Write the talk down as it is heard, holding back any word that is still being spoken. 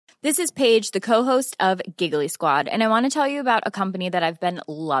This is Paige, the co-host of Giggly Squad, and I want to tell you about a company that I've been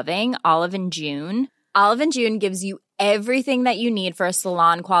loving, Olive and June. Olive and June gives you everything that you need for a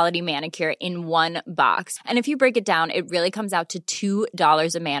salon-quality manicure in one box. And if you break it down, it really comes out to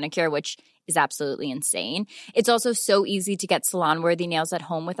 $2 a manicure, which is absolutely insane. It's also so easy to get salon-worthy nails at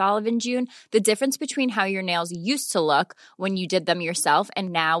home with Olive and June. The difference between how your nails used to look when you did them yourself and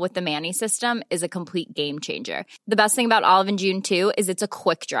now with the Mani system is a complete game changer. The best thing about Olive and June, too, is it's a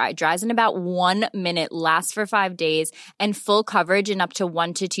quick dry. Dries in about 1 minute, lasts for 5 days, and full coverage in up to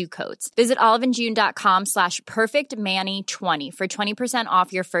 1 to 2 coats. Visit oliveandjune.com/perfectmani20 for 20%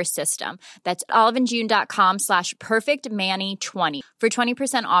 off your first system. That's oliveandjune.com/perfectmani20 for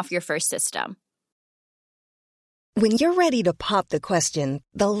 20% off your first system. When you're ready to pop the question,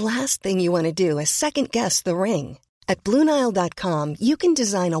 the last thing you want to do is second-guess the ring. At BlueNile.com, you can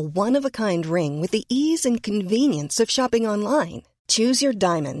design a one-of-a-kind ring with the ease and convenience of shopping online. Choose your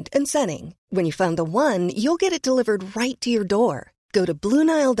diamond and setting. When you find the one, you'll get it delivered right to your door. Go to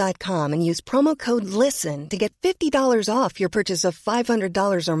BlueNile.com and use promo code LISTEN to get $50 off your purchase of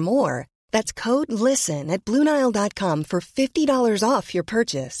 $500 or more. That's code LISTEN at BlueNile.com for $50 off your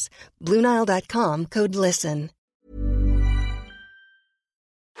purchase. BlueNile.com, code LISTEN.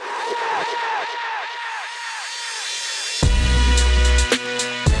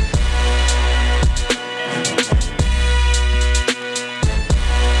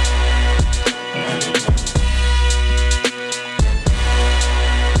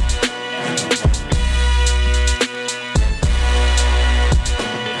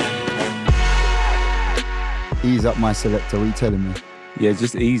 Ease up my selector, what are you telling me? Yeah,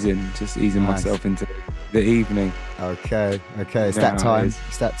 just easing myself into the evening. Okay, it's that time.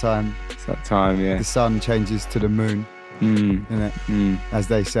 It's that time. It's that time, yeah. The sun changes to the moon, isn't it? As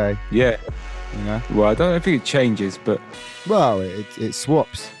they say. Yeah. You know? Well, I don't think it changes, but... Well, it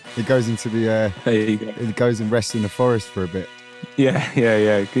swaps. It goes into the... there you go. It goes and rests in the forest for a bit. Yeah.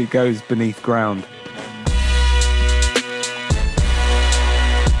 It goes beneath ground.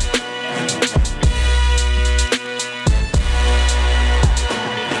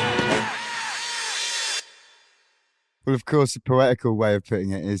 Well, of course, a poetical way of putting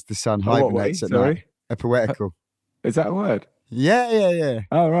it is the sun hibernates at night. A poetical. Is that a word? Yeah.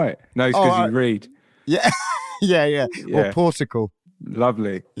 Oh, right. No, it's because you read. Yeah. yeah. Or portical.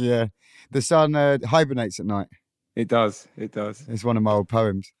 Lovely. Yeah. The sun hibernates at night. It does. It's one of my old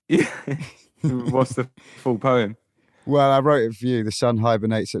poems. Yeah. What's the full poem? Well, I wrote it for you. The sun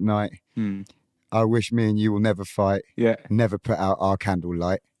hibernates at night. I wish me and you will never fight. Yeah. Never put out our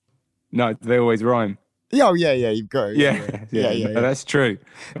candlelight. No, they always rhyme. Oh, yeah, you've got it. Yeah. No, that's true.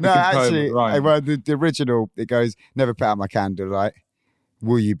 No, actually, well, the original, it goes, never put out my candlelight.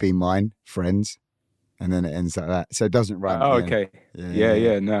 Will you be mine, friends? And then it ends like that. So it doesn't rhyme. Oh, okay.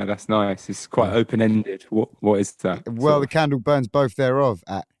 Yeah. No, that's nice. It's quite open-ended. What is that? Well, the candle burns both thereof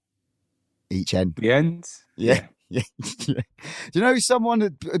at each end. The ends? Yeah. Do you know someone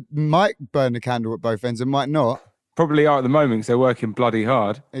that might burn the candle at both ends and might not? Probably are at the moment because they're working bloody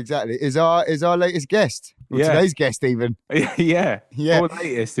hard. Exactly. Is our latest guest. Or today's guest even. Yeah. Or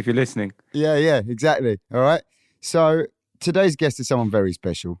latest if you're listening. Yeah, exactly. All right. So today's guest is someone very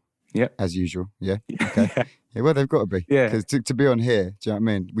special. Yeah. As usual. Yeah. Okay. Yeah, well, they've got to be. Yeah. Because to be on here, do you know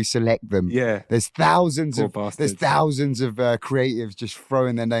what I mean? We select them. Yeah. There's thousands of bastards. creatives just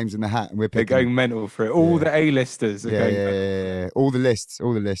throwing their names in the hat, and we're picking. They're going mental for it. All the A-listers. Yeah. All the lists.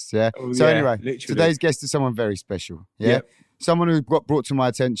 Yeah. Anyway, literally. Today's guest is someone very special. Yeah. Yep. Someone who got brought to my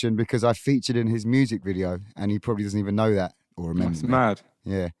attention because I featured in his music video, and he probably doesn't even know that or remember. That's mad.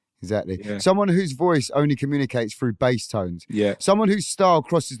 Yeah. Exactly. Yeah. Someone whose voice only communicates through bass tones. Yeah. Someone whose style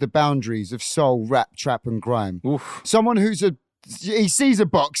crosses the boundaries of soul, rap, trap, and grime. Oof. Someone he sees a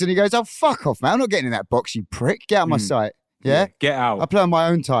box and he goes, "Oh, fuck off, man! I'm not getting in that box, you prick. Get out of my sight." Yeah? Get out. I play on my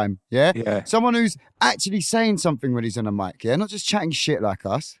own time. Yeah. Yeah. Someone who's actually saying something when he's on a mic. Yeah. Not just chatting shit like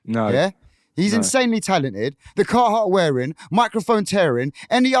us. No. Yeah. He's insanely talented. The Carhartt wearing, microphone tearing,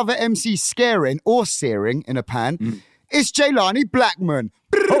 any other MC scaring or searing in a pan. It's Jelani Blackman.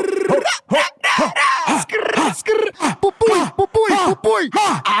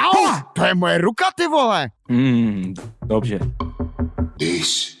 Dobrze.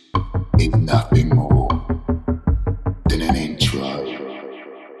 This is nothing more than an intro.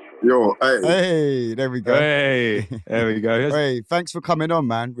 Yo, Hey, there we go. Hey, there we go. Hey, thanks for coming on,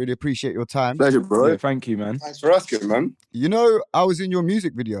 man. Really appreciate your time. Pleasure, bro. Yeah, thank you, man. Thanks for asking, man. You know, I was in your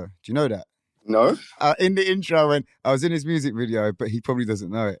music video. Do you know that? No? In the intro, when I was in his music video, but he probably doesn't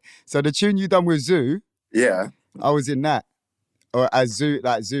know it. So the tune you done with Zoo, Yeah. I was in that. or as Zoo,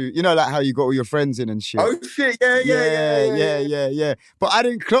 like Zoo, you know, like how you got all your friends in and shit. Oh shit! Yeah. But I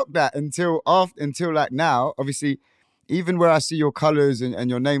didn't clock that until like now. Obviously, even where I see your colours and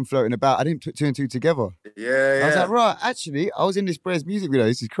your name floating about, I didn't put two and two together. Yeah. I was like, right, actually, I was in this Brez music video.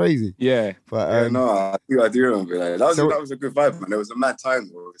 This is crazy. Yeah. But I do remember that. That was a good vibe, man. It was a mad time,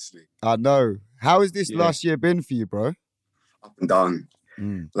 though, obviously. I know. How has this last year been for you, bro? Up and down.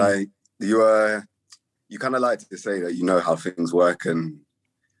 Like you kind of like to say that you know how things work, and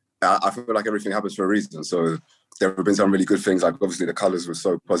I feel like everything happens for a reason. So there have been some really good things. Like obviously the colours were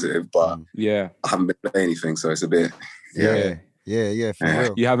so positive, but I haven't been playing anything, so it's a bit Yeah, for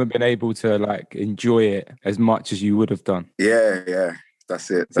real. You haven't been able to like enjoy it as much as you would have done. Yeah. That's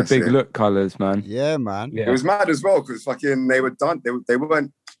it. It's a big look, colours, man. Yeah, man. It was mad as well because fucking they were done. They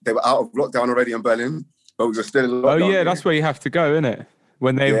were out of lockdown already in Berlin, but we were still in lockdown. Oh yeah, that's where you have to go, isn't it?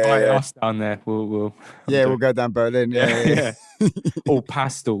 When they invite us down there, we'll go down Berlin. Yeah. All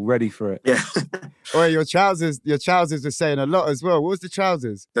pastel, ready for it. Yeah. Oh, your trousers were saying a lot as well. What was the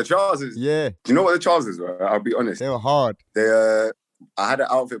trousers? The trousers. Yeah. Do you know what the trousers were? I'll be honest. They were hard. I had an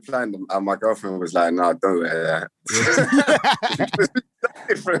outfit planned, and my girlfriend was like, "No, don't wear that."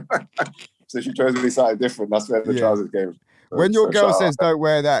 Different. So she chose me something different. That's where the trousers came. When your girl says don't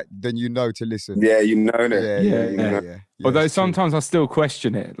wear that, then you know to listen. Yeah, you know it. Yeah. Although sometimes I still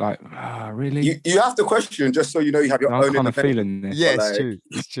question it, like, really? You have to question just so you know you have your own kind of feeling this. Yeah,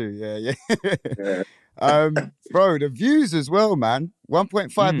 it's true. Yeah. Bro, the views as well, man.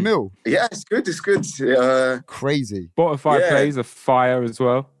 1.5 mil. Yeah, it's good. Crazy. Spotify plays a fire as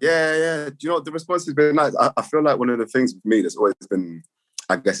well. Yeah. Do you know what? The response has been nice. I feel like one of the things with me that's always been,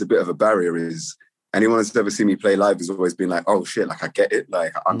 I guess, a bit of a barrier is anyone that's ever seen me play live has always been like, oh shit, like I get it.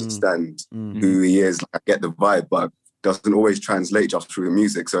 Like I understand who he is. Like I get the vibe, but doesn't always translate just through the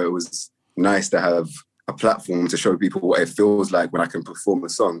music. So it was nice to have a platform to show people what it feels like when I can perform a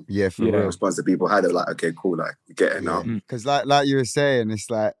song. Yeah, for real. The response that people had, they're like, okay, cool, like we get it now. Because like you were saying, it's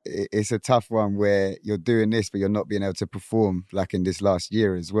like it's a tough one where you're doing this, but you're not being able to perform like in this last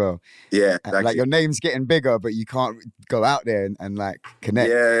year as well. Yeah, exactly. Like your name's getting bigger, but you can't go out there and like connect.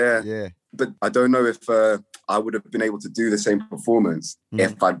 Yeah. But I don't know if I would have been able to do the same performance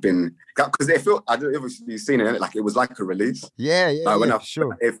if I'd been, because it felt, I don't know if you've seen it, like it was like a release. Yeah,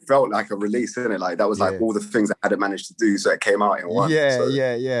 sure. It felt like a release, innit? Like that was like all the things I hadn't managed to do, so it came out in one.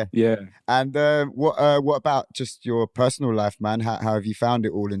 Yeah. And what about just your personal life, man? How have you found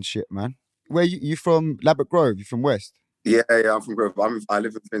it all and shit, man? Where you from? Ladbroke Grove? You from West? Yeah, I'm from Grove. I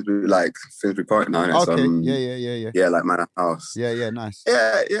live in Finsbury Park now. Okay, so, yeah. Yeah, like Manor House. Yeah, nice.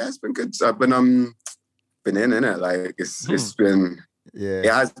 Yeah, it's been good. So I've been in it. Like it's been, it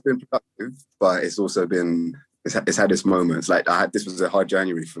has been productive, but it's also been, it's had its moments. Like this was a hard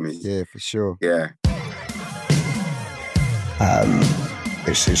January for me. Yeah, for sure. Yeah.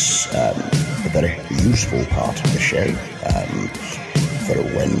 This is a very useful part of the show for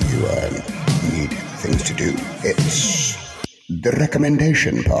when you need things to do. It's the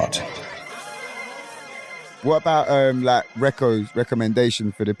recommendation part. What about like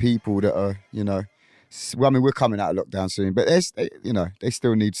recommendation for the people that are, you know, well, I mean, we're coming out of lockdown soon, but they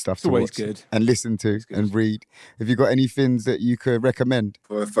still need stuff to watch and listen to and read. Have you got any things that you could recommend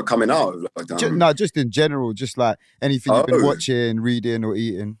for coming out of lockdown? Just in general, just like anything you've been watching, reading, or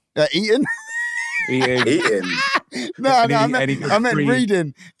eating. Eating. No, I meant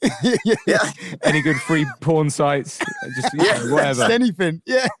reading. Yeah. Any good free porn sites? Just whatever. Just anything.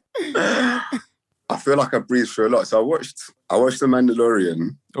 Yeah. I feel like I breathed through a lot. So I watched The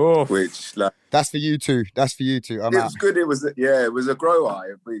Mandalorian, which like that's for you too. It was good. It was a grow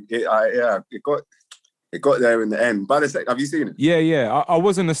eye. It got there in the end. By the way, have you seen it? Yeah. I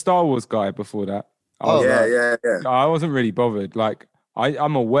wasn't a Star Wars guy before that. Yeah. I wasn't really bothered. Like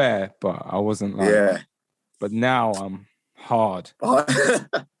I'm aware, but I wasn't like. Yeah. But now I'm hard.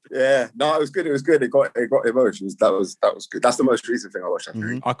 Yeah, no, it was good. It got emotions. That was good. That's the most recent thing I watched. I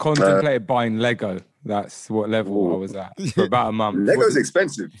think. I contemplated buying Lego. That's what level I was at for about a month. Lego's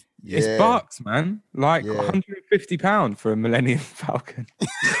expensive. Yeah. It's bucks, man. Like £150 for a Millennium Falcon.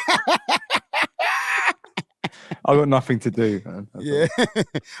 I got nothing to do, man.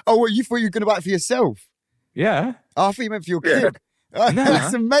 Oh, well, you thought you were going to buy it for yourself? Yeah. Oh, I thought you meant for your kid.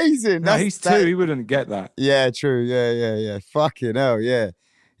 That's amazing. He's 2. He wouldn't get that. Yeah, true. Yeah. Fucking hell, yeah.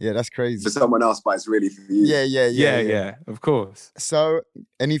 Yeah, that's crazy. For someone else, but it's really for you. Yeah, of course. So,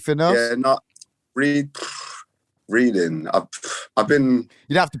 anything else? Yeah, not reading. I've been...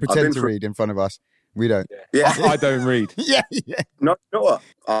 You don't have to pretend to read in front of us. We don't. Yeah. I don't read. Yeah. No, you know what?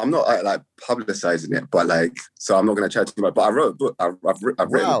 I'm not like publicizing it, but like, so I'm not going to chat too much. But I wrote a book. I've written a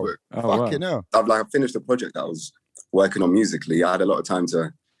book. Fucking hell. I've finished a project that I was working on musically. I had a lot of time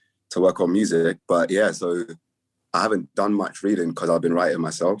to work on music, but yeah, so I haven't done much reading because I've been writing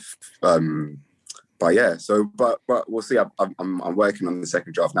myself. But yeah, but we'll see. I'm working on the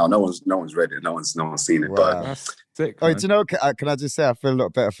second draft now. No one's read it. No one's seen it. Wow. But That's sick. Oh, do you know? Can I just say I feel a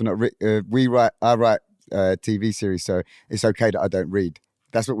lot better for not? I write TV series, so it's okay that I don't read.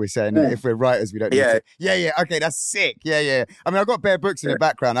 That's what we're saying. Yeah. If we're writers, we don't. Yeah. Need to. Yeah. Okay, that's sick. Yeah. I mean, I've got bare books in the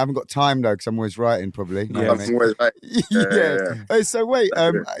background. I haven't got time though, because I'm always writing. Probably. Yeah, I'm always writing. Yeah. Oh, so wait.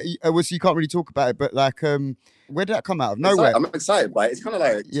 So you can't really talk about it, but like, where did that come out of? Nowhere. I'm excited by it. It's kind of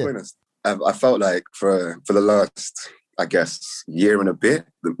like, to be honest, I felt like for the last, I guess, year and a bit,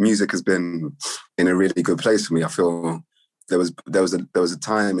 the music has been in a really good place for me. I feel there was a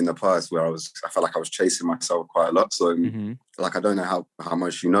time in the past where I felt like I was chasing myself quite a lot. So like, I don't know how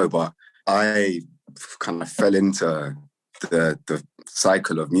much you know, but I kind of fell into the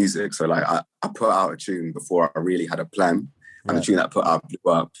cycle of music. So like I put out a tune before I really had a plan, and the tune that I put out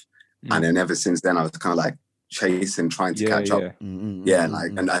blew up. And then ever since then I was kind of like chasing, trying to catch up. And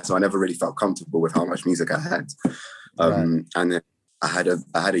so I never really felt comfortable with how much music I had. And then I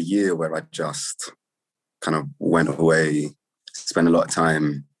had a year where I just kind of went away, spent a lot of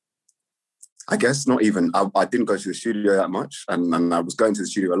time. I guess not even, I didn't go to the studio that much. And I was going to the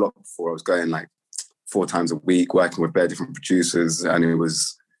studio a lot before. I was going like 4 times a week, working with bare different producers, and it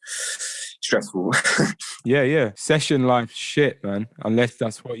was stressful. Yeah. Session life shit, man. Unless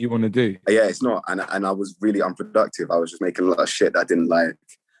that's what you want to do. Yeah, it's not. And I was really unproductive. I was just making a lot of shit that I didn't like.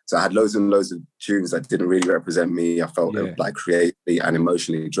 So I had loads and loads of tunes that didn't really represent me. I felt like creatively and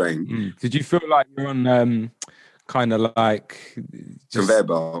emotionally drained. Did you feel like you're on kind of like conveyor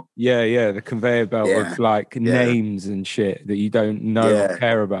belt? Yeah, the conveyor belt of like names and shit that you don't know or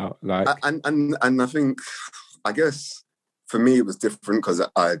care about. Like, and I think, I guess for me it was different because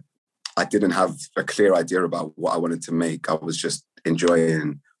I didn't have a clear idea about what I wanted to make. I was just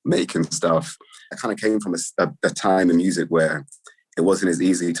enjoying making stuff. I kind of came from a time in music where it wasn't as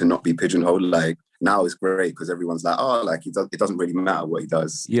easy to not be pigeonholed. Like now it's great because everyone's like, oh, like it doesn't really matter what he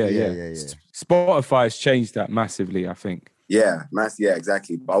does. Yeah. Spotify has changed that massively, I think. Yeah,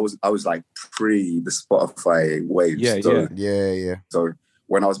 exactly. But I was like pre the Spotify wave. Yeah. So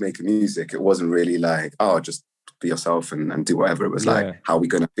when I was making music, it wasn't really like, oh, just be yourself and do whatever. It was like, how are we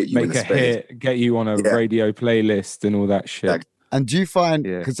going to fit you in a space? Make a hit, get you on a radio playlist and all that shit. Like, and do you find,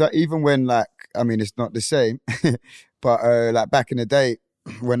 because even when like, I mean, it's not the same, but like back in the day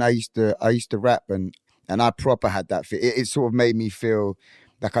when I used to rap and I proper had that fit, it sort of made me feel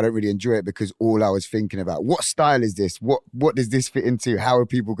like I don't really enjoy it because all I was thinking about, what style is this? What does this fit into? How are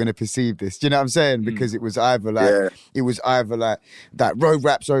people going to perceive this? Do you know what I'm saying? Because it was either like that road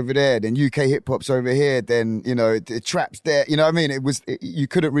rap's over there, then UK hip hop's over here, then the trap's there. You know what I mean? You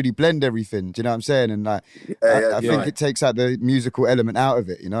couldn't really blend everything. Do you know what I'm saying? And like I think it takes out the musical element out of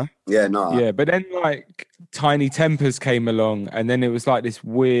it. You know? Yeah, no. Yeah, but then like Tiny Tempers came along, and then it was like this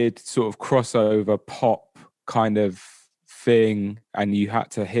weird sort of crossover pop kind of thing, and you had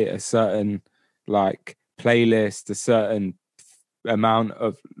to hit a certain like playlist, a certain amount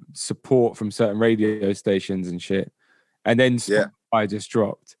of support from certain radio stations and shit, and then Spotify just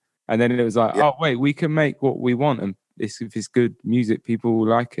dropped, and then it was like, oh wait, we can make what we want, and if it's good music, people will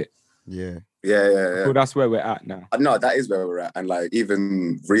like it. Yeah. Well, that's where we're at now. No, that is where we're at, and like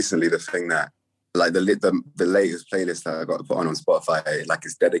even recently, the thing that like the latest playlist that I got to put on Spotify, like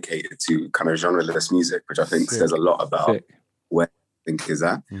is dedicated to kind of genreless music, which I think says a lot about where I think is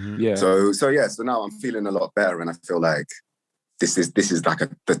at. Yeah. So now I'm feeling a lot better, and I feel like this is like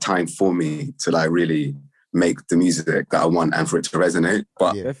the time for me to like really make the music that I want and for it to resonate.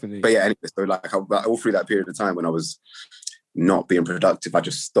 But definitely. But yeah, anyway, so like all through that period of time when I was not being productive, I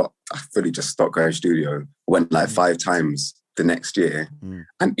fully just stopped going to studio. Went like 5 times the next year,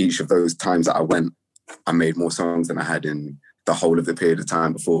 and each of those times that I went, I made more songs than I had in the whole of the period of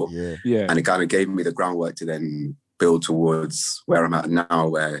time before. Yeah. And it kind of gave me the groundwork to then build towards where I'm at now,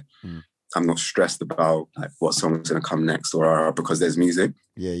 where I'm not stressed about like what song's gonna come next or because there's music.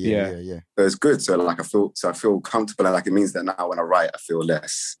 Yeah. So it's good. So like I feel comfortable, and like it means that now when I write, I feel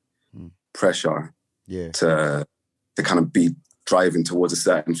less pressure to kind of be driving towards a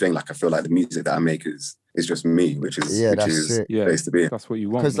certain thing. Like I feel like the music that I make is just me, which is the place to be. That's what you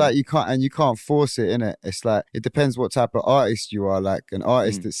want. Because like you can't force it, innit? It's like it depends what type of artist you are. Like an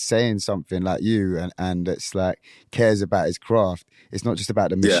artist that's saying something like you and that's like cares about his craft. It's not just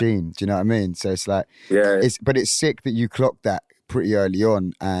about the machine. Do you know what I mean? So it's like but it's sick that you clocked that pretty early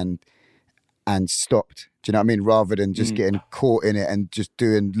on and stopped. Do you know what I mean? Rather than just getting caught in it and just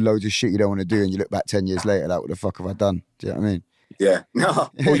doing loads of shit you don't want to do, and you look back 10 years later like, what the fuck have I done? Do you know what I mean? Yeah. No.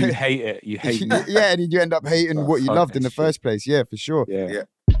 Or you hate it. You hate it. Yeah, and you end up hating what you loved in the first place. Yeah, for sure. Yeah.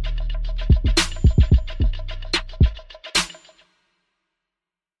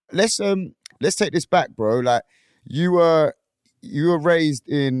 Let's take this back, bro. Like you were raised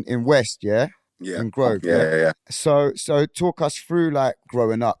in West, yeah? Yeah. In Grove. Yeah. So talk us through like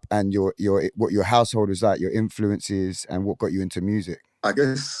growing up and your what your household was like, your influences and what got you into music. I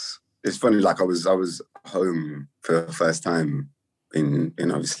guess it's funny, like I was home for the first time in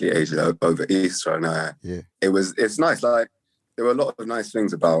obviously Asia over Easter, and it's nice. Like there were a lot of nice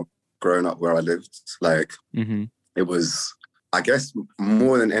things about growing up where I lived. Like it was, I guess,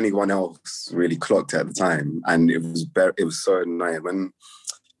 more than anyone else really clocked at the time, and it was so annoying when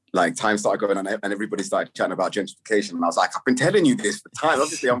like time started going on and everybody started chatting about gentrification, and I was like, I've been telling you this for time.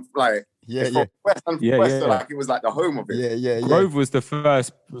 Obviously, I'm like, West, so like it was like the home of it. Yeah. Grove was the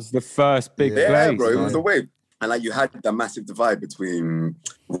first big place. Yeah, bro, it was the wave, and like you had the massive divide between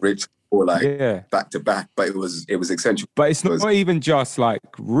rich or like back to back, but it was accentuated. But it's not even just like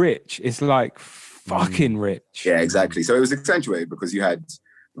rich; it's like fucking rich. Yeah, exactly. So it was accentuated because you had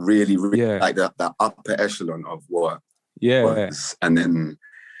really like the upper echelon of what was, and then.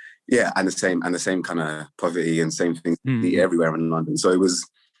 Yeah, and the same kind of poverty and same things everywhere in London. So it was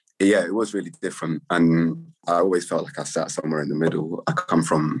really different. And I always felt like I sat somewhere in the middle. I come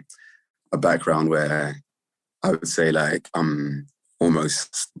from a background where I would say like I'm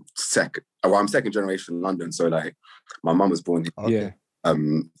almost I'm second generation London. So like my mum was born here. So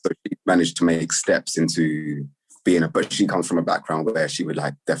she managed to make steps into but she comes from a background where she would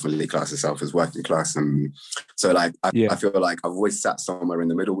like definitely class herself as working class, and so like I feel like I've always sat somewhere in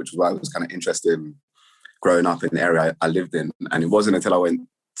the middle, which is why I was kind of interested in growing up in the area I lived in. And it wasn't until I went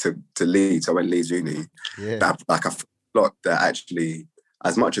to Leeds, I went Leeds Uni, that like I thought that actually,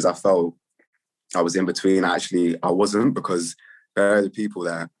 as much as I felt I was in between, I wasn't, because there are the people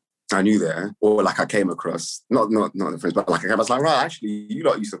that I knew there, or like I came across, not the friends, but like I was like, right, actually, you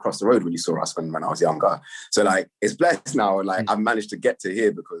lot used to cross the road when you saw us when I was younger. So like, it's blessed now, and like I've managed to get to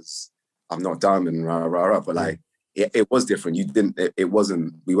here because I'm not dumb and but like it was different.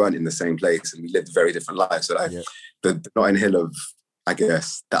 We weren't in the same place, and we lived very different lives. So like the Notting Hill of, I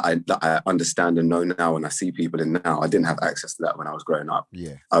guess, that I understand and know now, and I see people in now, I didn't have access to that when I was growing up.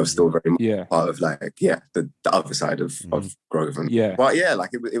 I was still very much part of like the other side of Grove. And but like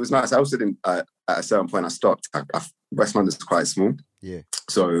it was nice. I also didn't at a certain point I stopped. West London's quite small,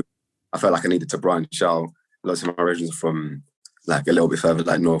 so I felt like I needed to branch out. Lots of my regions are from like a little bit further,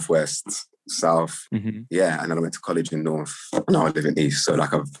 like northwest, south, and then I went to college in north. Now I live in east, so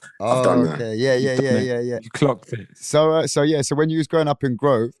like I've done that. You clocked it. So when you was growing up in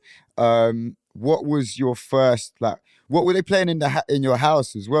Grove, what was your first, like, what were they playing in your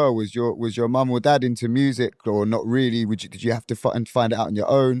house as well? Was your mum or dad into music, or not really? Did you have to find it out on your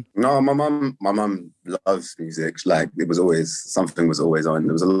own? No, my mum loves music. Like something was always on.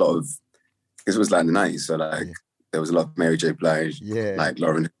 There was a lot of, this was like the 90s, so like there was a lot of Mary J. Blige, like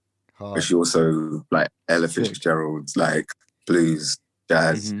Lauren. But she also like Ella Fitzgerald, like blues,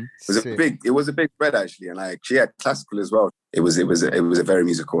 jazz. It was a big spread actually, and like she had classical as well. It was a very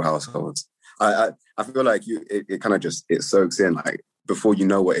musical household. I feel like it kind of just, it soaks in like before you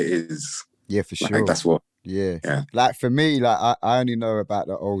know what it is. Yeah, for sure. Like, that's what. Yeah. Like for me, like I only know about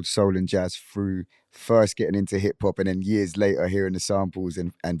the old soul and jazz through first getting into hip hop, and then years later hearing the samples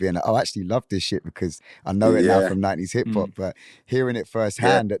and being like, oh, I actually love this shit because I know it now from 90s hip hop. But hearing it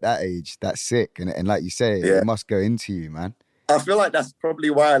firsthand at that age, that's sick. And like you say, it must go into you, man. I feel like that's probably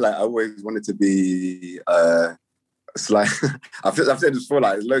why like I always wanted to be it's like I've said this before,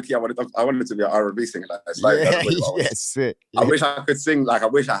 like low-key I wanted to be an R&B singer. Like, it's like sick. I wish I could sing, like I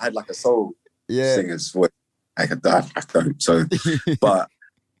wish I had like a soul singer's voice. I don't. So but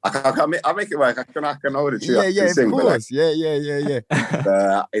I make it work. I can hold it. Yeah, of course. Like,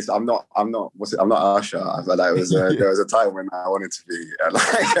 I'm not Usher. I feel like there was a time when I wanted to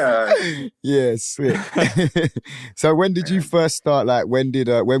be sick. So when did you first start? Like when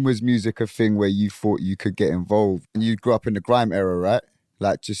was music a thing where you thought you could get involved? And you grew up in the grime era, right?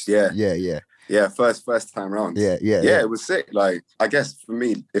 Like just Yeah, first time around. Yeah. It was sick. Like, I guess for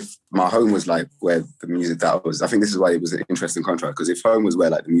me, if my home was like where the music that was, I think this is why it was an interesting contrast, because if home was where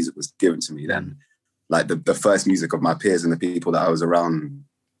like the music was given to me, then like the first music of my peers and the people that I was around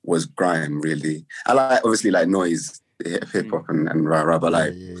was grime, really. I like, obviously, like noise, hip hop and rah, but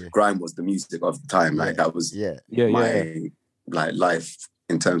like grime was the music of the time. Like that was my like life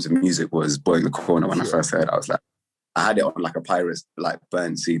in terms of music was Boy in the Corner. When I first heard it, I was like, I had it on like a pirate, like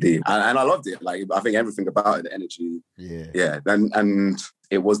burned CD, and I loved it. Like I think everything about it, the energy, and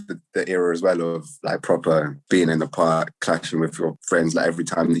it was the era as well of like proper being in the park, clashing with your friends. Like every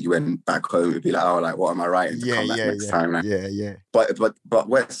time that you went back home, it'd be like, oh, like what am I writing to come back next time? Like, yeah. But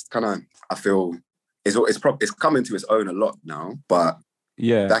West kind of, I feel, it's come into its own a lot now. But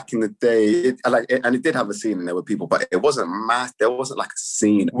back in the day, and it did have a scene, and there were people, but it wasn't mass. There wasn't like a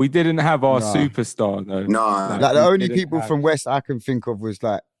scene. We didn't have our superstar though. No, like the only people from West I can think of was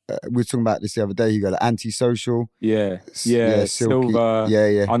like. We were talking about this the other day. You got like Antisocial, Silver,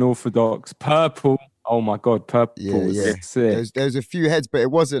 Unorthodox, Purple. Oh my God, Purple was sick. There's a few heads, but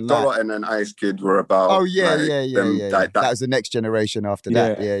it wasn't like Dorotten and Ice Kid were about. Oh yeah. That was the next generation after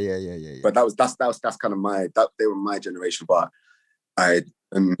that. Yeah. But that's kind of they were my generation. But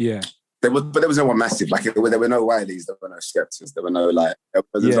there was no one massive. Like there were no Wileys, there were no Skeptors, there were no like. There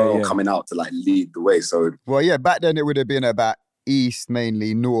was no one coming out to like lead the way. So back then it would have been about East,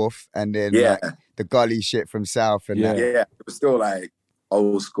 mainly North, and then like the gully shit from South, and it was still like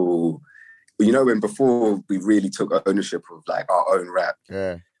old school. You know, when before we really took ownership of like our own rap.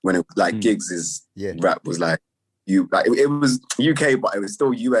 When it like Giggs' rap was like it was UK, but it was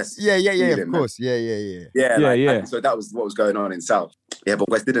still US. Of course, yeah. So that was what was going on in South. Yeah, but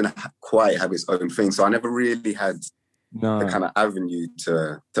West didn't quite have its own thing, so I never really had the kind of avenue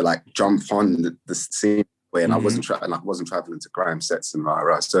to like jump on the scene. And I wasn't traveling to crime sets and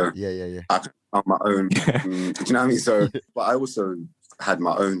right. So I found my own. Do you know what I mean? So, but I also had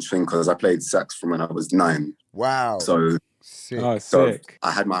my own thing because I played sax from when I was 9. Wow. So sick.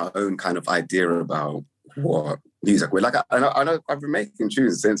 I had my own kind of idea about what music was. Like I know I've been making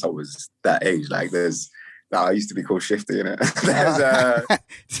tunes since I was that age. Like I used to be called Shifty, you know. Bare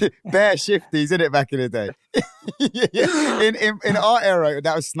Shifties, innit, back in the day. In our era,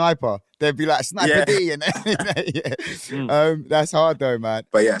 that was Sniper. They'd be like Sniper D, and that's hard though, man.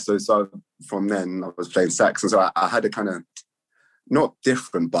 But so from then I was playing sax, and so I had a kind of not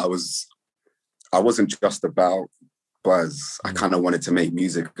different, but I wasn't just about buzz. I kind of wanted to make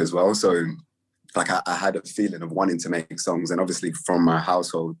music as well. So like I had a feeling of wanting to make songs, and obviously from my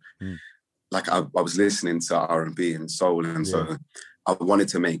household. Like I was listening to R&B and soul, and so I wanted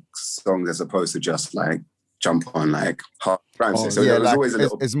to make songs as opposed to just like jump on like hard rhymes. So there was always a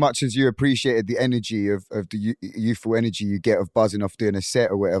little. As much as you appreciated the energy of the youthful energy you get of buzzing off doing a set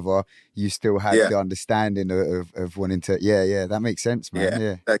or whatever, you still had the understanding of wanting to. Yeah, that makes sense, man.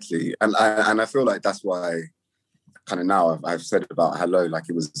 Yeah, exactly. And I feel like that's why kind of now I've said about Hello, like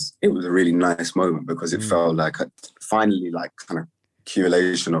it was a really nice moment because it felt like finally like kind of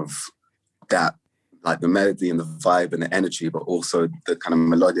accumulation of that, like the melody and the vibe and the energy, but also the kind of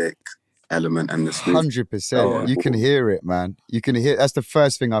melodic element and the 100%. You can hear it, man. You can hear. That's the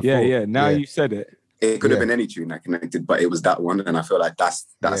first thing I thought. Yeah. Now you said it. It could have been any tune that connected, but it was that one, and I feel like that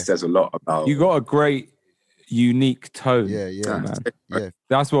says a lot about. You got a great, unique tone. Man.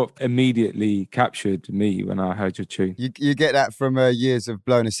 That's what immediately captured me when I heard your tune. You get that from years of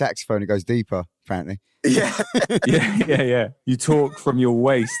blowing a saxophone. It goes deeper, apparently. Yeah. You talk from your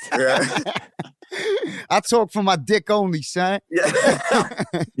waist. I talk from my dick only, son.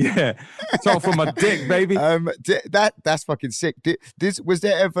 Yeah. Talk from my dick, baby. That's fucking sick. Was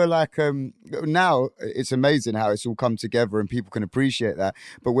there ever like now it's amazing how it's all come together and people can appreciate that.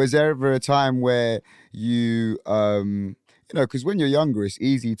 But was there ever a time where you because when you're younger, it's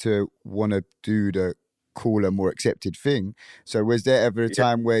easy to want to do the cooler, more accepted thing. So was there ever a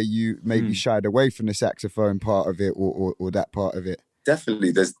time where you maybe shied away from the saxophone part of it or that part of it?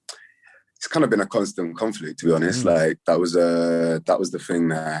 Definitely. It's kind of been a constant conflict, to be honest. Like that was the thing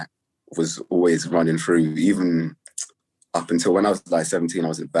that was always running through, even up until when I was like 17, I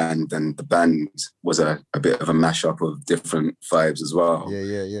was in a band, and the band was a bit of a mashup of different vibes as well.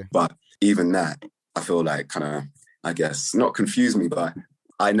 Yeah. But even that, I feel like kind of, I guess, not confused me, but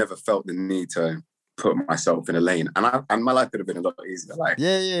I never felt the need to put myself in a lane, and my life could have been a lot easier. Like,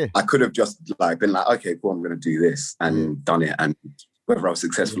 I could have just like been like, okay, cool, I'm going to do this and done it, and whether I was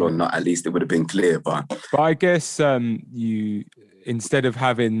successful or not, at least it would have been clear. But I guess you, instead of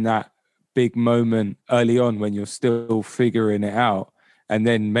having that big moment early on when you're still figuring it out, and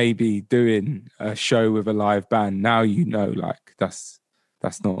then maybe doing a show with a live band, now you know, like that's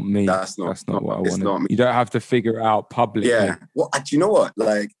not me. That's not what I want. You don't have to figure it out publicly. Yeah. Well, do you know what?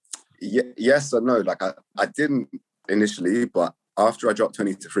 Like, yes or no? Like, I didn't initially, but after I dropped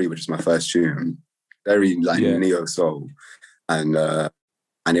 20 to 3, which is my first tune, very like neo soul,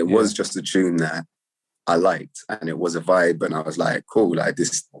 and it was just a tune that I liked, and it was a vibe, and I was like, cool, like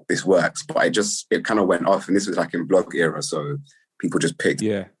this works. But it kind of went off, and this was like in blog era, so people just picked,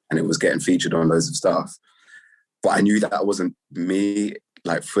 and it was getting featured on loads of stuff. But I knew that wasn't me.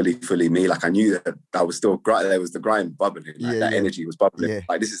 like fully me. Like I knew that I was still there was the grind bubbling. Like that energy was bubbling. Yeah.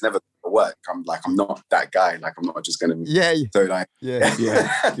 Like this is never gonna work. I'm not that guy. Like I'm not just gonna. Yeah. So like. Yeah.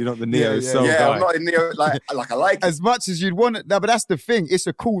 You're not the neo soul guy. Yeah, I'm not a neo. Like I like it. As much as you'd want it. No, but that's the thing. It's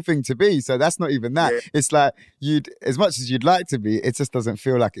a cool thing to be. So that's not even that. Yeah. It's like as much as you'd like to be, it just doesn't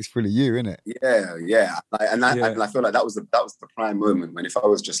feel like it's fully you, innit? Yeah. And I feel like that was the prime moment when if I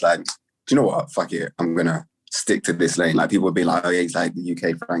was just like, do you know what? Fuck it. I'm gonna stick to this lane. Like people would be like, oh yeah, he's like the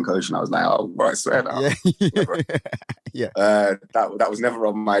UK Frank Ocean. I was like, oh, bro, I swear that. That was never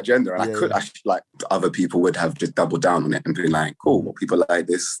on my agenda. And I could actually, like, other people would have just doubled down on it and been like, cool, well, people like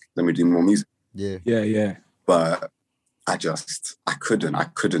this, let me do more music. Yeah. But I couldn't.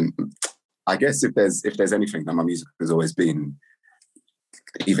 I guess if there's anything that my music has always been,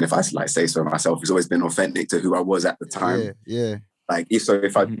 even if I like say so myself, it's always been authentic to who I was at the time. Yeah. Like if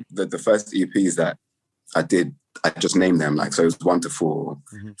the first EPs that I did, I just named them, like, so it was 1 to 4,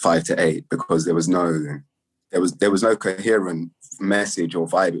 5 to 8, because there was no coherent message or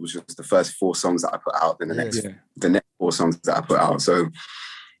vibe. It was just the first 4 songs that I put out, then the next 4 songs that I put out. So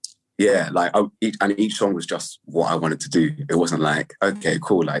yeah, like each song was just what I wanted to do. It wasn't like, okay,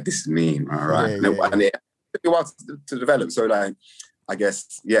 cool, like this is me, all right. And it took me a while to develop. So like, I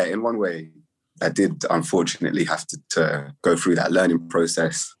guess, in one way, I did unfortunately have to go through that learning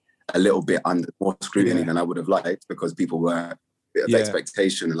process a little bit under more scrutiny than I would have liked, because people were the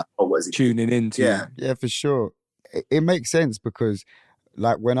expectation and like, oh, what is he tuning into? Yeah, for sure. It makes sense, because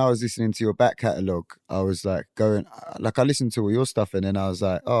like when I was listening to your back catalogue, I was like going, like I listened to all your stuff and then I was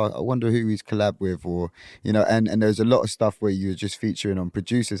like, oh, I wonder who he's collab with, or, you know, and there's a lot of stuff where you're just featuring on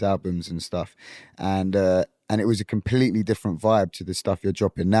producers' albums and stuff. And it was a completely different vibe to the stuff you're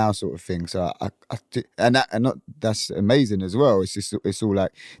dropping now, sort of thing. So that's amazing as well. It's all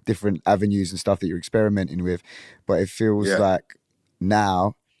like different avenues and stuff that you're experimenting with, but it feels like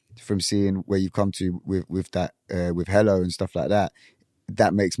now, from seeing where you've come to with that with Hello and stuff like that,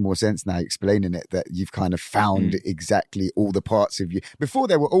 that makes more sense now, explaining it, that you've kind of found exactly all the parts of you. Before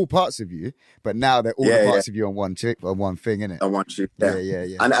they were all parts of you, but now they're all the parts of you on one thing, innit? I want you.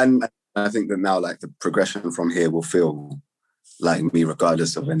 And I think that now, like, the progression from here will feel like me,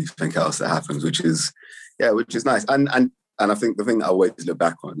 regardless of anything else that happens, which is nice. And I think the thing that I always look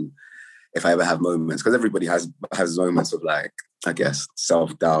back on, if I ever have moments, because everybody has moments of, like, I guess,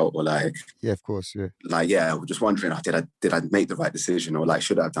 self-doubt, or like, of course, like, just wondering, did I make the right decision, or like,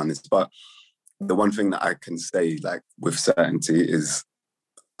 should I have done this? But the one thing that I can say, like, with certainty is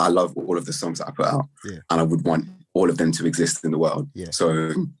I love all of the songs that I put out, and I would want all of them to exist in the world.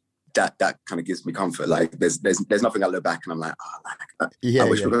 So that kind of gives me comfort. Like, there's nothing I look back and I'm like, I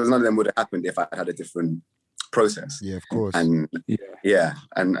wish, because none of them would have happened if I had a different process. Of course. And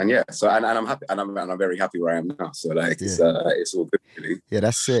so I'm happy, and I'm very happy where I am now. So like it's all good, really.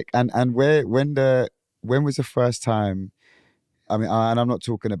 That's sick. And when was the first time, I mean, and I'm not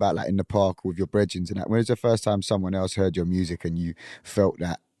talking about like in the park with your brethrens and that, when was the first time someone else heard your music and you felt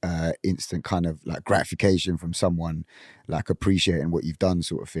that instant kind of like gratification from someone, like appreciating what you've done,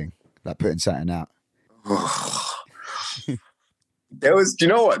 sort of thing, like putting something out? There was a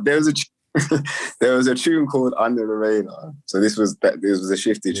tune called Under the Radar. So this was a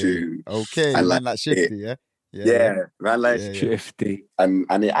Shifty tune. Okay, and like Shifty, Shifty,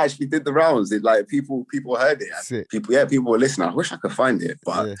 and it actually did the rounds. It, like, people heard it. People were listening. I wish I could find it,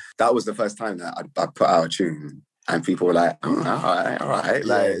 but that was the first time that I put out a tune, and people were like, "Oh, all right,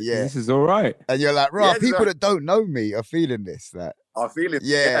 like, this is all right." And you're like, "Right, people that don't know me are feeling this." That I feel it.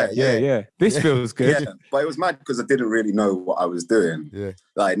 Yeah. This feels good. But it was mad because I didn't really know what I was doing. Yeah.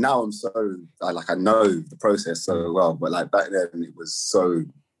 Like now I'm so I know the process so well, but like back then it was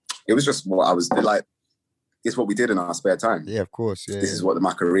just what I was like. It's what we did in our spare time. Yeah, of course. Yeah. This is what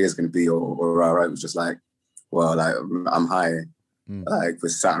my career is going to be, or all right. It was just like, well, like I'm high. Like we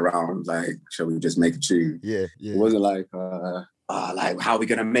sat around, like, shall we just make a tune? Yeah. It wasn't like, like, how are we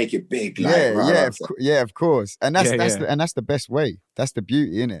gonna make it big? Like, of course. And that's the best way. That's the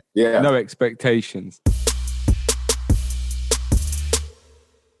beauty, isn't it? Yeah. No expectations.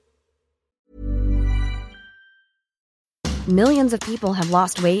 Millions of people have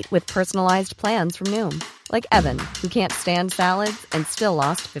lost weight with personalized plans from Noom. Like Evan, who can't stand salads and still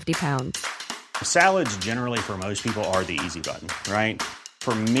lost 50 pounds. Salads generally for most people are the easy button, right?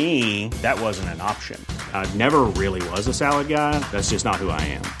 For me, that wasn't an option. I never really was a salad guy. That's just not who I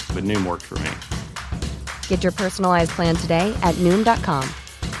am. But Noom worked for me. Get your personalized plan today at Noom.com.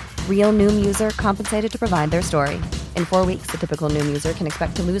 Real Noom user compensated to provide their story. In 4 weeks, the typical Noom user can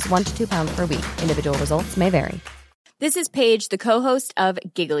expect to lose 1 to 2 pounds per week. Individual results may vary. This is Paige, the co-host of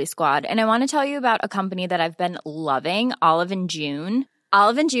Giggly Squad, and I want to tell you about a company that I've been loving, Olive & June.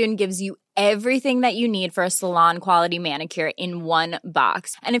 Olive & June gives you everything that you need for a salon quality manicure in one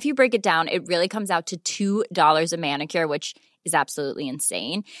box. And if you break it down, it really comes out to $2 a manicure, which is absolutely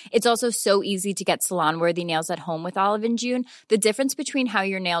insane. It's also so easy to get salon-worthy nails at home with Olive & June. The difference between how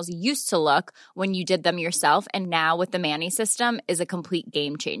your nails used to look when you did them yourself and now with the Mani system is a complete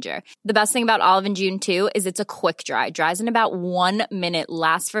game changer. The best thing about Olive & June, too, is it's a quick dry. Dries in about 1 minute,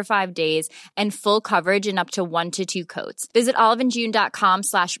 lasts for 5 days, and full coverage in up to 1 to 2 coats. Visit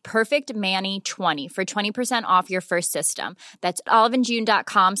oliveandjune.com/perfectmani20 for 20% off your first system. That's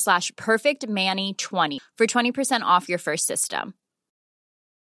oliveandjune.com/perfectmani20 for 20% off your first system.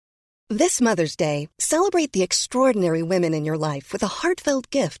 This Mother's Day, celebrate the extraordinary women in your life with a heartfelt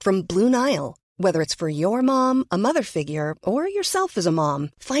gift from Blue Nile. Whether it's for your mom, a mother figure, or yourself as a mom,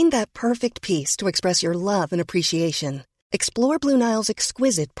 find that perfect piece to express your love and appreciation. Explore Blue Nile's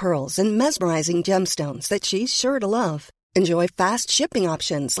exquisite pearls and mesmerizing gemstones that she's sure to love. Enjoy fast shipping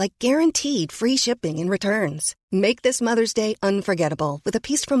options like guaranteed free shipping and returns. Make this Mother's Day unforgettable with a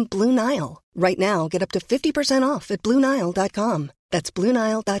piece from Blue Nile. Right now, get up to 50% off at BlueNile.com. That's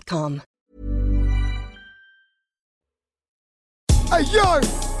BlueNile.com. Hey, yo!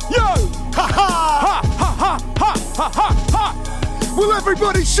 Yo! Ha ha! Ha ha ha ha ha ha ha! Will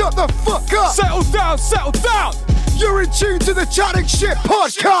everybody shut the fuck up? Settle down, settle down! You're in tune to the Chatting Shit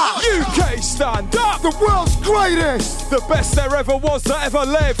podcast! UK stand up! The world's greatest! The best there ever was that ever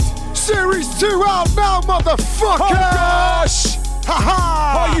lived! Series 2 out now, motherfucker! Oh gosh! Ha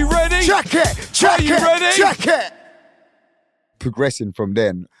ha! Are you ready? Check it! Check Are you it! ready? Check it! Progressing from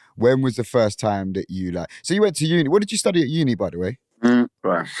then, when was the first time that you so you went to uni? What did you study at uni, by the way?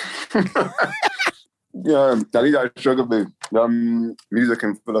 Right. Studied at Sugar Bee, music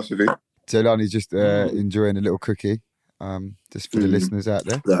and philosophy. So Lani's just enjoying a little cookie, just for the listeners out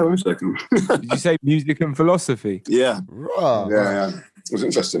there. Yeah, 1 second. Did you say music and philosophy? Yeah. Right. Yeah. It was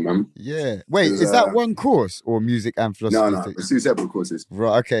interesting, man. Yeah. Wait, is that one course or music and philosophy? No, it's 2 separate courses.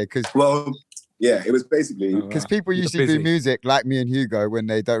 Right, okay, because... Well, yeah, it was basically... Because people usually do music like me and Hugo when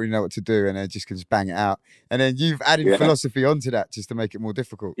they don't really know what to do and they just can just bang it out. And then you've added philosophy onto that just to make it more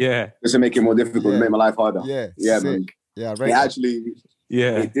difficult. Yeah. Just to make it more difficult, to make my life harder. Yeah, sick. Man. Yeah, right. It actually...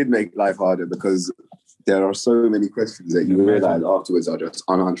 Yeah. It did make life harder because there are so many questions that you realise afterwards are just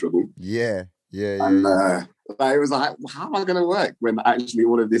unanswerable. Yeah. And it was like, how am I going to work when actually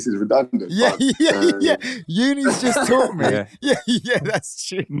all of this is redundant? Yeah. Uni's just taught me. Yeah, that's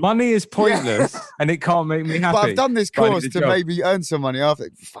true. Money is pointless and it can't make me happy. But I've done this course to maybe earn some money after.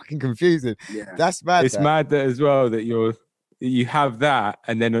 Fucking confusing. Yeah. That's mad. It's mad that as well that you have that,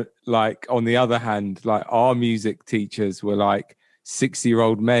 and then like on the other hand, like our music teachers were like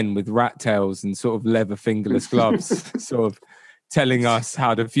 60-year-old men with rat tails and sort of leather fingerless gloves, sort of telling us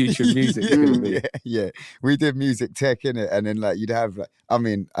how the future of music is going to be. Yeah. We did music tech, innit? And then like you'd have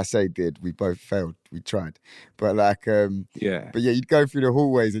I say did, we both failed. We tried. But like but you'd go through the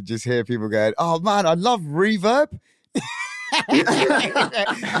hallways and just hear people going, "Oh man, I love reverb." You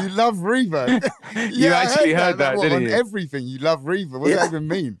love reverb. You actually heard that, didn't you? On everything, you love reverb. What does that even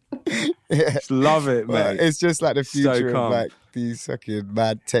mean? Just love it, man. It's just like the future of like these fucking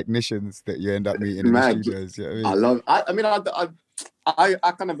mad technicians that you end up meeting in the studios. You know what I mean? I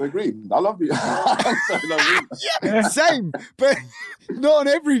kind of agree. I love you. Yeah, same, but not on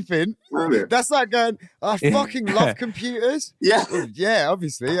everything. Really? That's like going, I fucking love computers. Yeah. Yeah,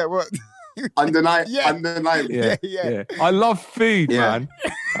 obviously. Yeah, what? Undeniable. Yeah. I love food, man.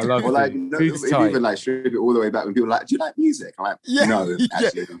 I love food. Like, even like strip it all the way back when people are like, do you like music? I'm like, no,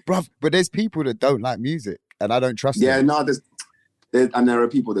 actually. Bruv, but there's people that don't like music and I don't trust them. Yeah, no, and there are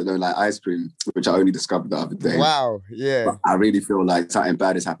people that don't like ice cream, which I only discovered the other day. Wow, yeah. But I really feel like something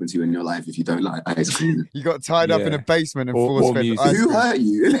bad has happened to you in your life if you don't like ice cream. You got tied up in a basement and force-fed ice cream. Who hurt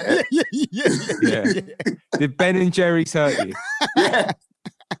you? Yeah. Did Ben and Jerry's hurt you? Yeah.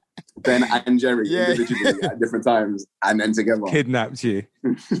 Ben and Jerry individually at different times and then together. Kidnapped you.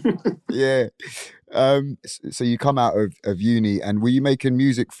 Yeah. So you come out of uni, and were you making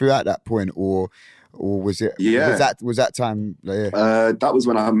music throughout that point, or was it? Yeah. Was that time? That was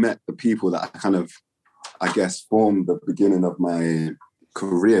when I met the people that I kind of, I guess, formed the beginning of my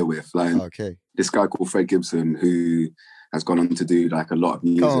career with. Like this guy called Fred Gibson, who has gone on to do like a lot of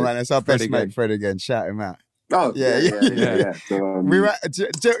music. Oh man, that's our best mate, Fred again. Shout him out. Oh yeah. So, we were.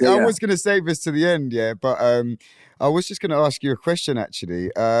 I was going to save this to the end, but I was just going to ask you a question actually.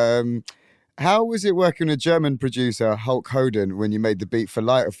 How was it working with German producer Hulk Hoden when you made the beat for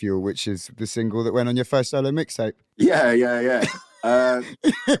Lighter Fuel, which is the single that went on your first solo mixtape? Yeah.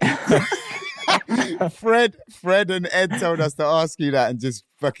 Fred and Ed told us to ask you that and just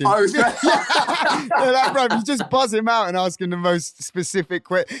fucking... Oh, They're like, bro, you just buzz him out and ask him the most specific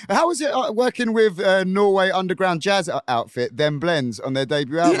question. How was it working with Norway underground jazz outfit, Them Blends, on their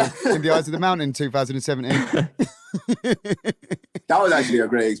debut album, In the Eyes of the Mountain in 2017? That was actually a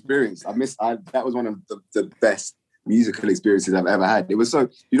great experience. That was one of the best musical experiences I've ever had. It was so,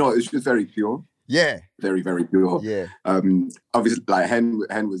 it was just very pure. Yeah. Very, very pure. Yeah. Obviously, like Hen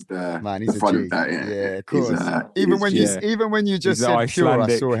was the front of that. Yeah, of course. Even when you just said pure,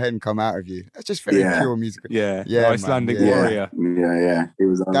 I saw Hen come out of you. That's just very pure music. Yeah. Icelandic warrior. Yeah. It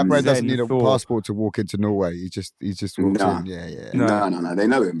was. That man doesn't need a passport to walk into Norway. He just walks in. Yeah. No. They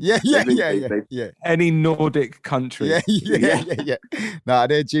know him. Yeah. Any Nordic country. Yeah. Nah,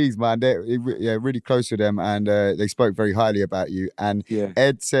 they're G's, man. They're really close to them, and they spoke very highly about you. And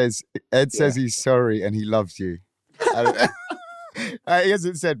Ed says he's sorry and he loves you. He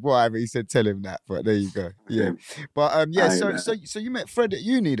hasn't said why, but he said tell him that. But there you go. Yeah. But so you met Fred at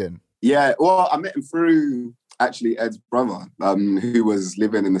uni then? Yeah. Well, I met him through actually Ed's brother, who was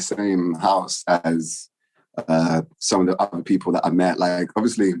living in the same house as some of the other people that I met. Like,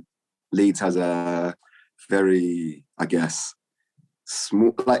 obviously, Leeds has a very, I guess,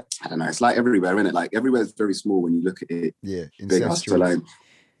 small, like, I don't know, it's like everywhere, isn't it? Like, everywhere is very small when you look at it. Yeah. Big. So, like,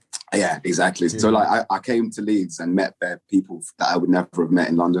 yeah, exactly. Yeah. So, like, I came to Leeds and met people that I would never have met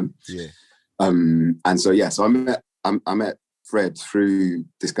in London. Yeah. And so I met Fred through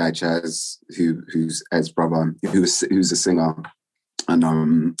this guy Chaz, who's Ed's brother, who's a singer,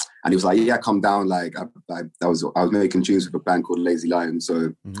 and he was like, yeah, come down. Like, I was making tunes with a band called Lazy Lion,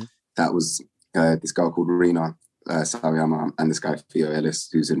 so that was this girl called Rina Sawayama and this guy Theo Ellis,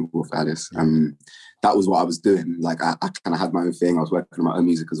 who's in Wolf Alice. That was what I was doing. Like, I kind of had my own thing. I was working on my own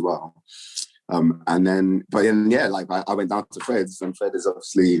music as well. I went down to Fred's, and Fred is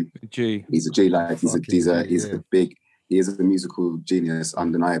obviously he's a G. Like, he is a musical genius,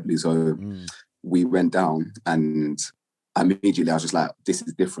 undeniably. So we went down, and immediately I was just like, this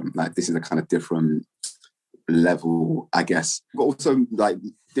is different. Like, this is a kind of different level, I guess, but also like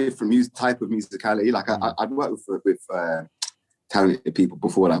different type of musicality. Like, I'd worked with talented people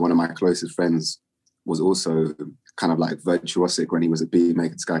before. Like, one of my closest friends was also kind of like virtuosic when he was a beat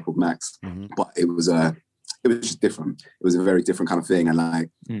maker, this guy called Max. But it was just different. It was a very different kind of thing, and like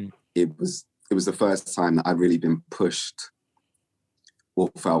it was the first time that I'd really been pushed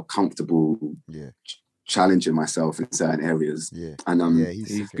or felt comfortable challenging myself in certain areas. Yeah. And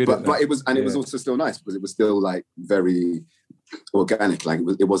he's good at that. It was also still nice because it was still like very organic. Like,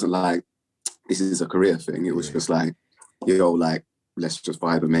 it wasn't like this is a career thing. It was just like, like, let's just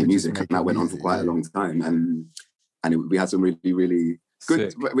vibe and make music. And that went on for quite a long time. And we had some really, really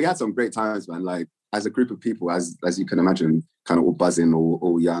good, we had some great times, man. Like, as a group of people, as you can imagine, kind of all buzzing,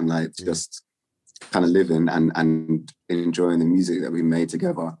 all young, like just kind of living and enjoying the music that we made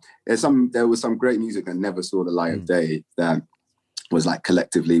together. There was some great music that never saw the light of day that was like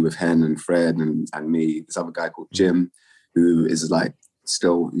collectively with Hen and Fred and me, this other guy called Jim, who is like,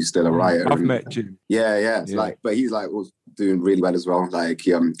 he's still a writer. I've met Jim. Yeah. Like, but he's like was doing really well as well. Like,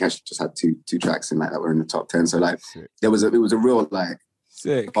 he actually just had two tracks in like that were in the top 10. So like, it was a real like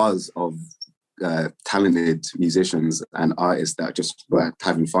buzz of talented musicians and artists that just were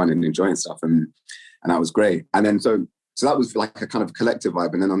having fun and enjoying stuff, and that was great. And then so that was like a kind of collective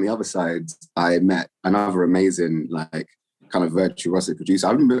vibe. And then on the other side, I met another amazing like kind of virtuosic producer.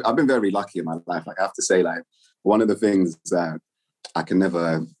 I've been very lucky in my life. Like, I have to say, like, one of the things that I can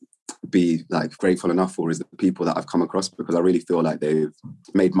never be like grateful enough for is the people that I've come across, because I really feel like they've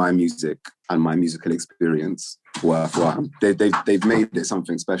made my music and my musical experience worthwhile. They've made it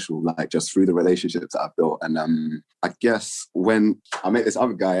something special, like just through the relationships that I've built. And I guess when I met this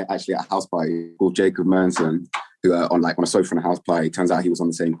other guy actually at a house party called Jacob Mernson, who on a sofa in a house party, turns out he was on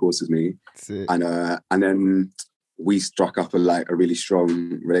the same course as me. And then we struck up a really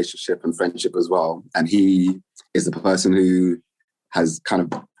strong relationship and friendship as well. And he is the person who has kind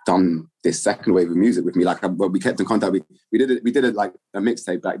of done this second wave of music with me. Like, we kept in contact. We did it like a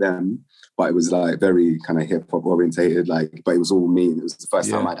mixtape back then, but it was like very kind of hip hop orientated. Like, but it was all me. It was the first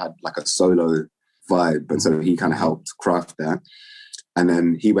time I'd had like a solo vibe, and so he kind of helped craft that. And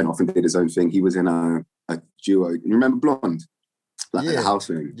then he went off and did his own thing. He was in a duo. You remember Blonde? Like the house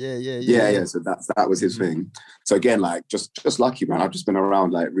thing. Yeah. So that was his thing. So again, like just lucky, man. I've just been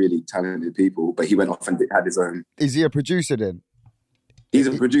around like really talented people, but he went off and had his own. Is he a producer then? He's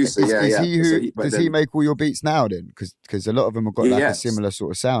a producer, Does he make all your beats now then? Because a lot of them have got like a similar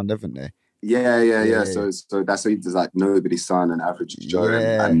sort of sound, haven't they? Yeah. So that's he does, like Nobody's Son and Average Joe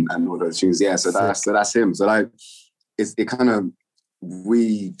and all those tunes. Yeah, so that's him. So like it kind of,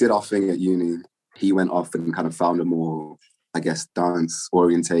 we did our thing at uni. he went off and kind of found a more, I guess, dance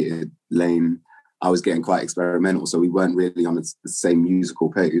orientated lane. I was getting quite experimental, so we weren't really on the same musical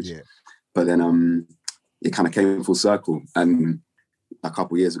page. Yeah. But then it kind of came full circle. And a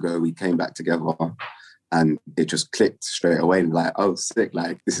couple of years ago, we came back together and it just clicked straight away. And like, oh, sick.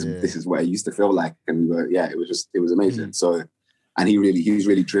 Like, this is what it used to feel like. And we were, it was amazing. Mm. So, and he's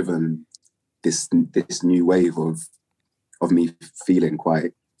really driven this new wave of me feeling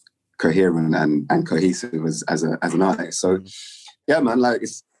quite coherent and cohesive as an artist. So, yeah, man, like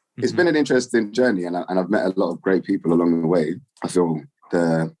it's been an interesting journey, and I've met a lot of great people along the way. I feel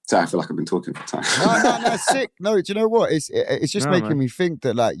like I've been talking for time. No, sick. No, do you know what? It's just making me think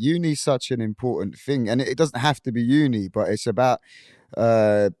that like uni's such an important thing, and it doesn't have to be uni, but it's about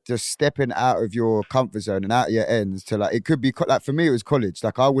just stepping out of your comfort zone and out of your ends to like, it could be like, for me it was college.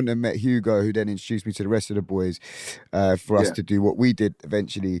 Like I wouldn't have met Hugo, who then introduced me to the rest of the boys, for us to do what we did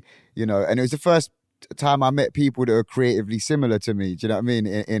eventually, you know. And it was the first time I met people that were creatively similar to me. Do you know what I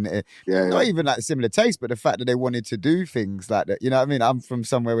mean? Not even like similar taste, but the fact that they wanted to do things like that. You know what I mean? I'm from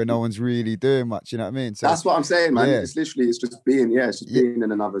somewhere where no one's really doing much. You know what I mean? So that's what I'm saying, man. It's literally, it's just being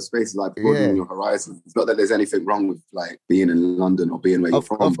in another space, like broadening your horizons. It's not that there's anything wrong with like being in London or being where you're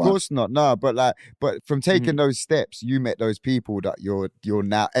from. Of course not. No, but from taking those steps, you met those people that you're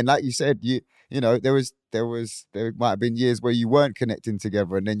now, and like you said, you know, there might have been years where you weren't connecting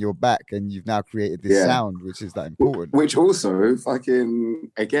together, and then you're back and you've now created this sound, which is that important. Which also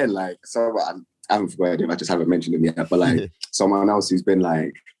fucking, again, like, so I haven't forgotten him, I just haven't mentioned him yet, but like someone else who's been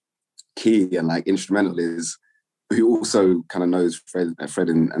like key and like instrumental is, who also kind of knows Fred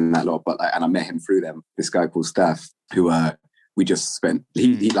and that lot, but like, and I met him through them, this guy called Staff, who we just spent,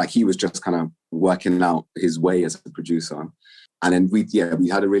 he was just kind of working out his way as a producer. And then we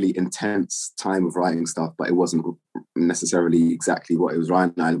had a really intense time of writing stuff, but it wasn't necessarily exactly what it was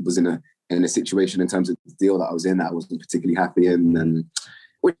writing. I was in a situation in terms of the deal that I was in that I wasn't particularly happy in, and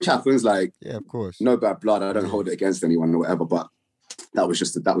which happens. Like, of course, no bad blood. I don't hold it against anyone or whatever. But that was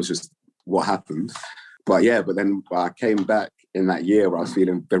just what happened. But then I came back in that year where I was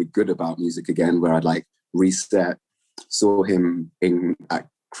feeling very good about music again, where I'd like reset. Saw him at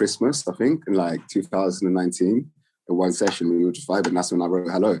Christmas, I think, in like 2019. One session we were just vibing, and that's when I wrote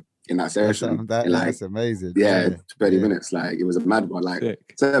Hello in that session. That's amazing. 20 minutes. Like, it was a mad one. Like,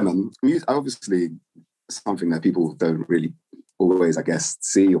 so man, music obviously something that people don't really always, I guess,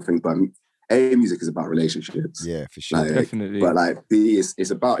 see or think, but music is about relationships. Yeah, for sure. Like, definitely. But like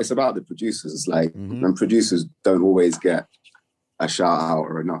it's about the producers. It's like, and producers don't always get a shout out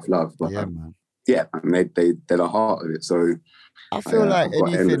or enough love. But man. Yeah, and they're the heart of it. So I feel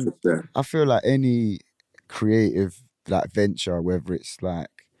like any creative like venture, whether it's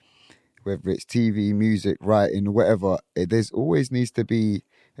TV, music, writing, whatever, there's always needs to be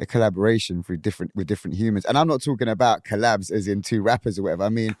a collaboration with different humans. And I'm not talking about collabs as in two rappers or whatever. I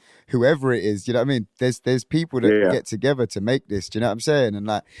mean, whoever it is, you know what I mean? There's people that get together to make this, do you know what I'm saying? And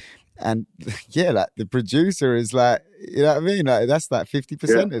like the producer is like, you know what I mean? Like, that's like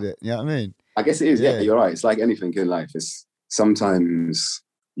 50% of it, you know what I mean? I guess it is, you're right. It's like anything in life. It's sometimes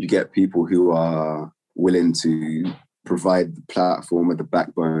you get people who are willing to provide the platform or the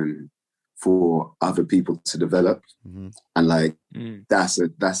backbone for other people to develop. And like that's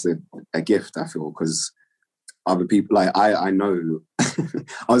a gift, I feel, because other people, like I know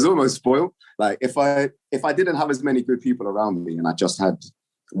I was almost spoiled. Like if I didn't have as many good people around me and I just had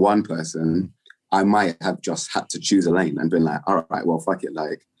one person, I might have just had to choose a lane and been like, all right, well, fuck it,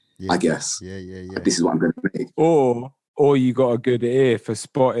 like I guess this is what I'm going to make. Or you got a good ear for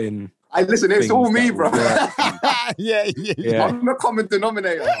spotting. Listen, it's all me, bro. Yeah. I'm the common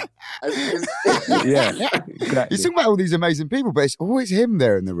denominator. Exactly. You're talking about all these amazing people, but it's always him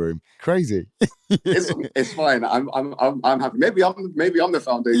there in the room. Crazy. It's fine. I'm happy. Maybe I'm the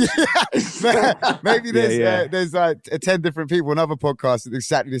foundation. Maybe there's like 10 different people on other podcasts at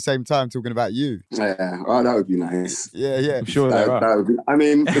exactly the same time talking about you. Yeah, oh, that would be nice. Yeah. I'm sure that would be, I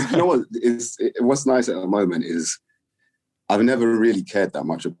mean, you know what? What's nice at the moment is I've never really cared that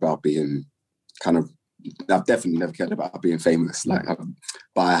much about being I've definitely never cared about being famous.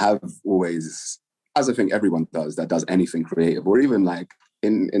 But I have always, as I think everyone does that does anything creative, or even like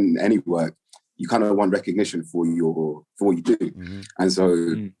in any work, you kind of want recognition for what you do. And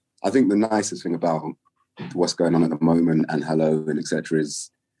so I think the nicest thing about what's going on at the moment and Hello and etc.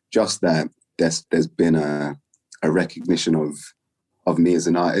 is just that there's been a recognition of me as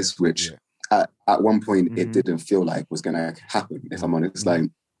an artist, which at one point it didn't feel like was going to happen, if I'm honest. Like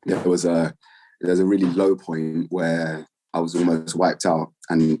there's a really low point where I was almost wiped out,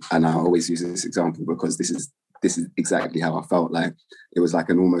 and I always use this example because this is this is exactly how I felt. Like it was like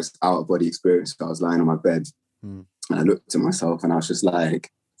an almost out of body experience. I was lying on my bed and I looked at myself and I was just like,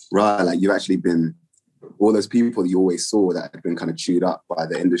 right, like you've actually been all those people that you always saw that had been kind of chewed up by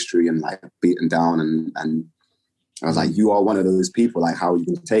the industry and like beaten down, and I was like, you are one of those people. Like, how are you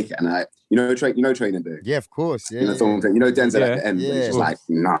going to take it? And I, Training Day. Yeah, of course. Yeah, Denzel at the end. Yeah. Just like,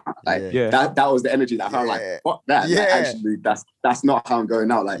 nah. Like that was the energy that I felt like, fuck that. Yeah. Like, actually, that's not how I'm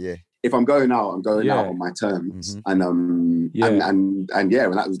going out. Like, if I'm going out, I'm going out on my terms. And that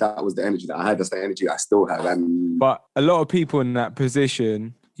was the energy that I had. That's the energy I still have. But a lot of people in that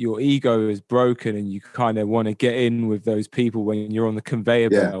position, your ego is broken and you kind of want to get in with those people when you're on the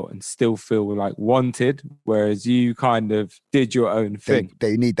conveyor belt and still feel like wanted, whereas you kind of did your own thing.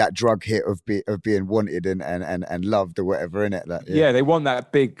 They need that drug hit of being wanted and loved or whatever, innit? Like, they want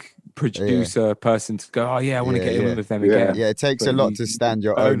that big producer person to go, I want to get in with them again. Yeah, it takes a lot to stand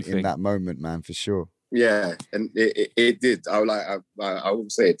your own in that moment, man, for sure. Yeah, and it did. I will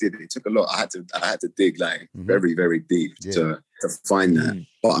say it did. It took a lot. I had to dig like very, very deep to find that.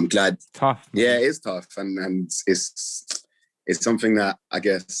 But I'm glad. Tough. Man. Yeah, it's tough, and it's something that I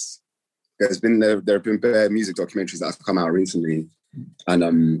guess there have been bare music documentaries that have come out recently,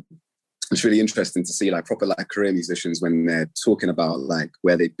 and it's really interesting to see like proper like career musicians when they're talking about like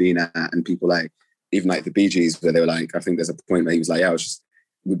where they've been at, and people like even like the Bee Gees, where they were like, I think there's a point where he was like, I was just.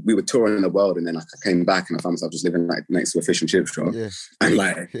 We were touring the world, and then like, I came back and I found myself just living like next to a fish and chip shop, and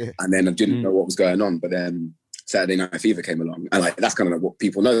then I didn't know what was going on. But then Saturday Night Fever came along, and like that's kind of like what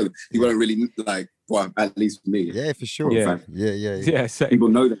people know. You weren't really like, well, at least for me, for sure, yeah. People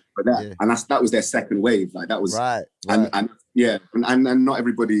know that for that, and that was their second wave. Like that was right. And not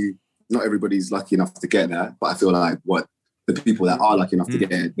everybody's lucky enough to get that. But I feel like the people that are lucky enough to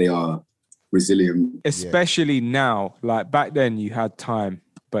get it, they are resilient, especially now. Like back then, you had time.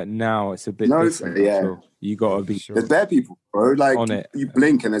 But now it's a bit different. Yeah. You got to be sure. There's bare people, bro. Like on it. You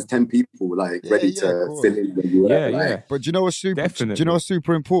blink and there's 10 people like ready to fill in where you are. Like. But do you know what's super? Definitely. Do you know what's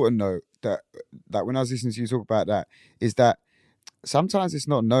super important though? That when I was listening to you talk about that, is that sometimes it's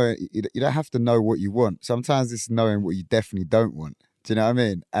not knowing. You don't have to know what you want. Sometimes it's knowing what you definitely don't want. Do you know what I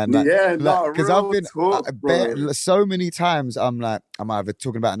mean? And because I've been so many times, I'm either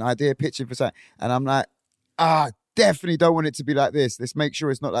talking about an idea, pitching for something, and I'm like, definitely don't want it to be like this. Let's make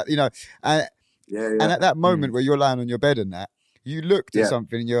sure it's not like, and at that moment where you're lying on your bed and that, you looked at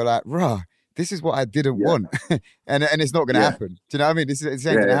something and you're like, this is what I didn't want. and it's not going to happen. Do you know what I mean? It ain't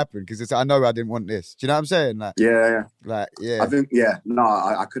going to happen because I know I didn't want this. Do you know what I'm saying? Like, I think,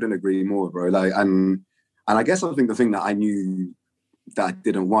 I couldn't agree more, bro. Like, and I guess I think the thing that I knew that I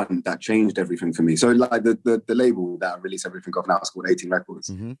didn't want, that changed everything for me. So like the label that I released everything off now is called 18 Records.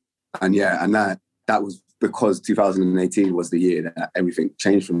 And and that was because 2018 was the year that everything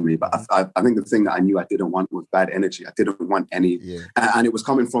changed for me. But I think the thing that I knew I didn't want was bad energy. I didn't want any, and it was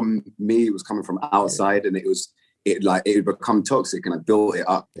coming from me. It was coming from outside, and it had become toxic, and I built it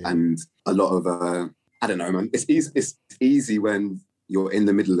up. And a lot of I don't know, man. It's easy when you're in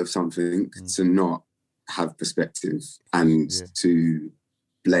the middle of something to not have perspective and to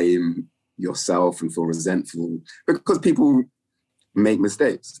blame yourself and feel resentful because people make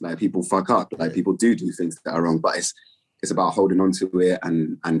mistakes, like people fuck up, like people do things that are wrong, but it's about holding on to it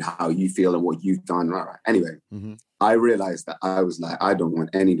and how you feel and what you've done. Right. Anyway, I realized that I was like, I don't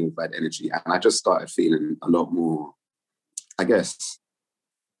want any new bad energy, and I just started feeling a lot more, I guess,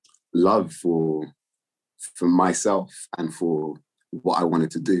 love for myself and for what I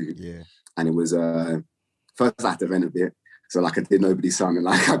wanted to do. And it was first I had to vent a bit, so like I did Nobody's Son, and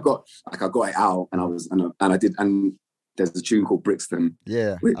like I got it out, and I was and I did. And there's a tune called Brixton,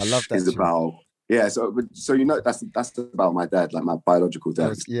 which I love that is tune. About that's about my dad, like my biological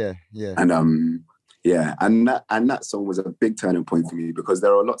dad. And that song was a big turning point for me because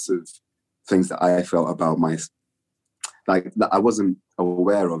there are lots of things that I felt about that I wasn't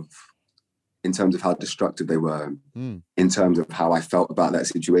aware of in terms of how destructive they were, in terms of how I felt about that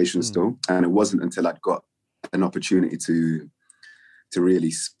situation still. And it wasn't until I'd got an opportunity to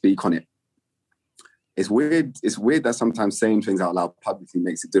really speak on it. It's weird that sometimes saying things out loud publicly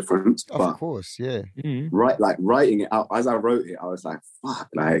makes a difference. Of course, yeah. Right, like writing it out, as I wrote it, I was like, fuck,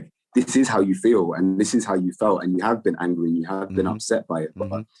 like, this is how you feel and this is how you felt, and you have been angry and you have been upset by it,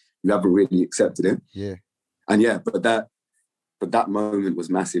 but you haven't really accepted it. Yeah. And but that moment was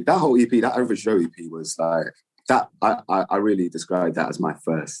massive. That whole EP, that Average Joe EP was like, that, I really described that as my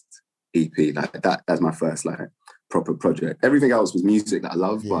first EP, like that's my first like proper project. Everything else was music that I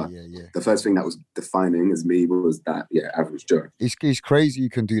love, but the first thing that was defining as me was that, Average Joe. It's crazy you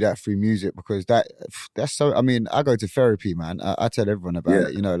can do that through music because that's so, I mean, I go to therapy, man. I tell everyone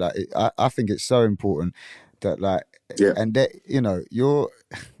about it, like I think it's so important. that like, and that, you know,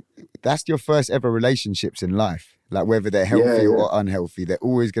 that's your first ever relationships in life. Like whether they're healthy or unhealthy, they're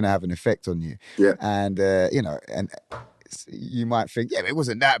always going to have an effect on you. Yeah. And, you know, and you might think, yeah, it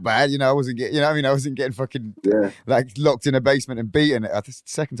wasn't that bad. You know, I wasn't getting, you know what I mean? I wasn't getting fucking like locked in a basement and beaten. The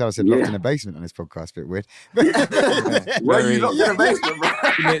second time I said locked in a basement on this podcast, a bit weird. Were you locked in a basement,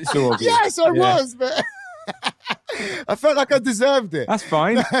 bro? Yes, I was, but I felt like I deserved it. That's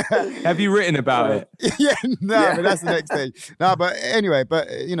fine. Have you written about it? But that's the next stage. No, but anyway,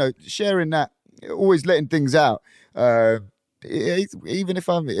 but you know, sharing that, always letting things out. Even if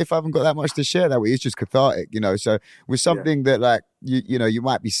I haven't got that much to share that way, it's just cathartic, you know. So with something that like you know you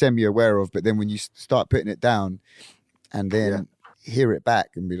might be semi-aware of, but then when you start putting it down and then hear it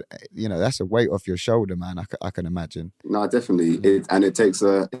back and be, you know, that's a weight off your shoulder, man. I can imagine. No, definitely. It takes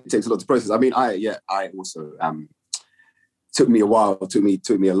a lot to process. I mean, I also took me a while. Took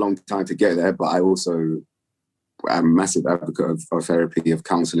me a long time to get there, but I also am a massive advocate of therapy, of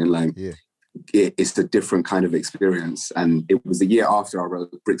counselling. Like, it's a different kind of experience. And it was the year after I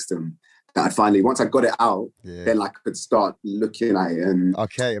wrote Brixton that I finally, once I got it out, then I could start looking at it. And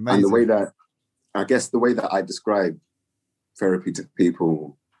amazing. And the way that I describe therapy to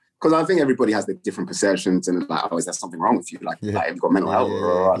people, because I think everybody has their different perceptions and like, oh, is there something wrong with you? Like, have you got mental health?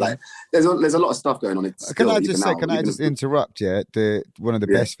 Or like, there's a lot of stuff going on. Can I just interrupt? Yeah, one of the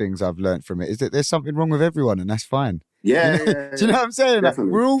best things I've learned from it is that there's something wrong with everyone, and that's fine. Yeah, Do you know what I'm saying? Like,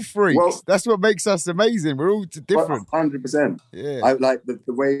 we're all freaks. Well, that's what makes us amazing. We're all different. 100%. Yeah. I like the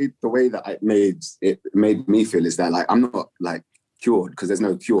way that it made me feel is that like I'm not like cured, because there's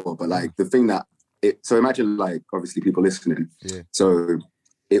no cure, but like the thing that so imagine like obviously people listening. Yeah. So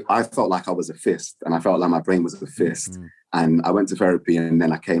I felt like I was a fist, and I felt like my brain was a fist. And I went to therapy, and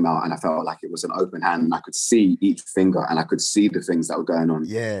then I came out and I felt like it was an open hand, and I could see each finger and I could see the things that were going on.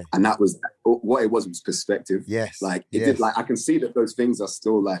 Yeah. And that was what it was perspective. Yes. Like it did, like I can see that those things are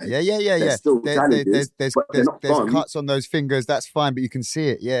still like still there's cuts on those fingers, that's fine, but you can see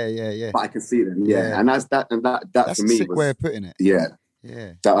it. Yeah. But I can see them, And that's for me a sick way of putting it. Yeah.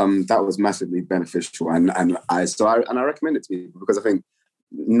 That was massively beneficial. And I recommend it to people, because I think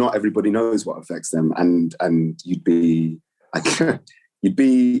not everybody knows what affects them, and you'd be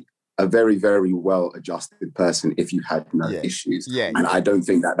a very, very well-adjusted person if you had no issues. And I don't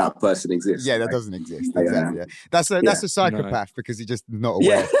think that person exists. Yeah, that doesn't exist. Exactly. Yeah. That's a psychopath because he's just not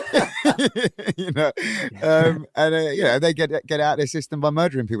aware. You know, and you know, they get out of their system by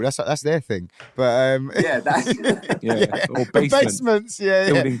murdering people. That's their thing. But or basements.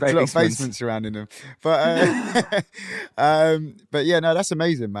 Building basements. A lot of basements surrounding them. But yeah, no, that's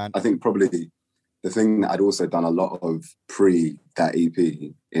amazing, man. I think probably the thing that I'd also done a lot of pre that EP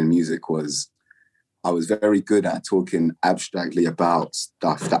in music was I was very good at talking abstractly about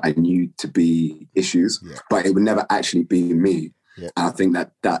stuff that I knew to be issues, but it would never actually be me. Yeah. And I think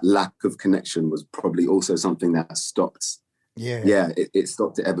that lack of connection was probably also something that stopped. It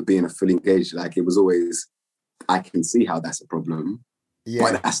stopped it ever being a fully engaged. Like it was always, I can see how that's a problem,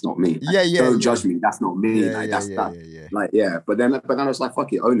 but that's not me. Like, don't judge me. That's not me. But then I was like,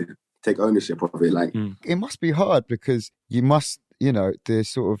 fuck it, own it. Take ownership of it. Like it must be hard, because you must, you know, the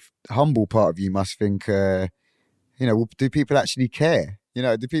sort of humble part of you must think, you know, do people actually care? You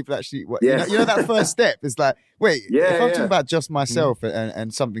know, do people actually? You know, that first step is like, wait, if I'm talking about just myself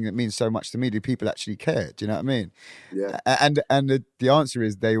and something that means so much to me, do people actually care? Do you know what I mean? Yeah. And the answer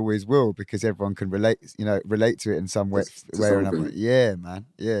is they always will, because everyone can relate to it in some way or another. Yeah, man.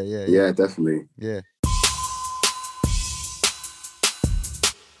 Yeah, definitely. Yeah.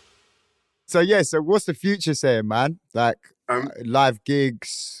 So what's the future saying, man? Like live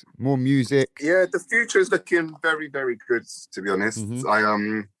gigs, more music. Yeah, the future is looking very, very good, to be honest.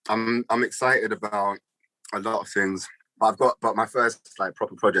 I'm excited about a lot of things. But my first like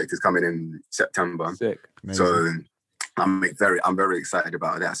proper project is coming in September. Sick. So I'm very excited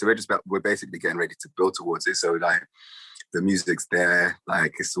about that. So we're basically getting ready to build towards it. So like the music's there,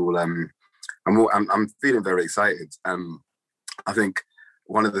 like it's all I'm feeling very excited. I think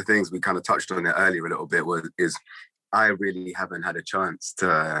one of the things we kind of touched on it earlier a little bit is I really haven't had a chance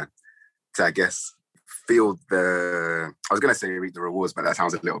to I guess feel I was going to say reap the rewards, but that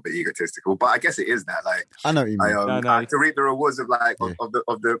sounds a little bit egotistical. But I guess it is that. Like I know what you mean. To reap the rewards of of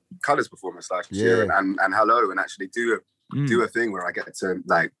the Colours performance last year and Hello, and actually do a thing where I get to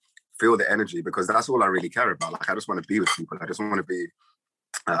like feel the energy, because that's all I really care about. Like I just want to be with people. I just want to be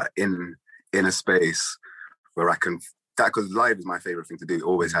in a space where I can. Because live is my favorite thing to do. It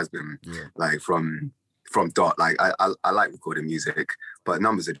always has been. Like from dot. Like I like recording music, but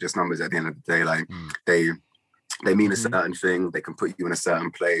numbers are just numbers at the end of the day. Like they mean a certain thing. They can put you in a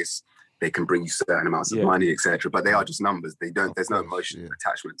certain place. they can bring you certain amounts of money, etc. But they are just numbers. There's no emotional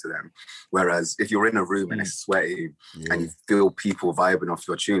attachment to them. Whereas if you're in a room and it's sweaty and you feel people vibing off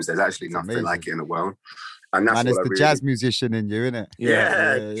your tunes, there's actually nothing like it in the world. And that's it's the jazz musician in you, isn't it?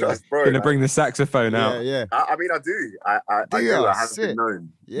 Yeah. Trust, bro. Gonna bring the saxophone out. Yeah. I mean, I do. I do. I have been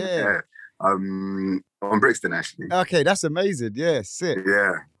known. Yeah. On Brixton, actually. Okay, that's amazing. Yeah, sick.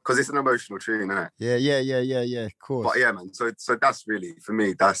 Yeah, because it's an emotional tune, isn't it? Yeah. Of course. But yeah, man. So that's really, for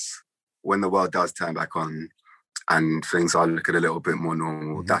me, that's when the world does turn back on and things are looking a little bit more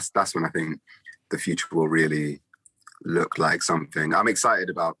normal. That's when I think the future will really look like something. I'm excited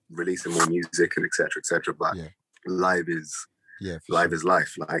about releasing more music and etc. But live is live is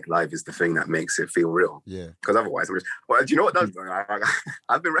life. Like live is the thing that makes it feel real. Yeah. Because otherwise, do you know what does?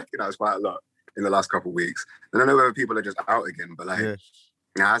 I've been recognized quite a lot in the last couple of weeks. I don't know whether people are just out again, but it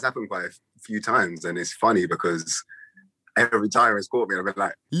has happened quite a few times, and it's funny because every time it's caught me, I've been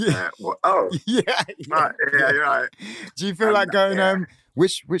like, you're right. Do you feel like going,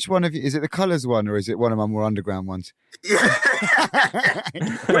 which one of you, is it the Colours one or is it one of my more underground ones? Yeah.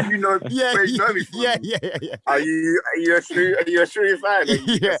 When you know, where you know me from. Yeah. Are you a Shrewy fan?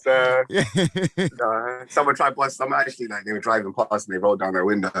 Someone tried past, actually, like, they were driving past and they rolled down their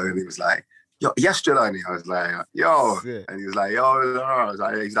window and he was like, yo, yes, Jelani. I was like, yo. And he was like, yo. I was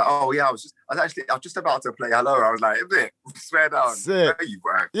like, he's like, oh, yeah, I was just about to play hello. I was like, swear down. Sick. No, you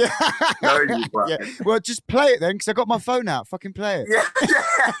weren't. Yeah. No, you weren't. Yeah. Well, just play it then, because I got my phone out. Fucking play it.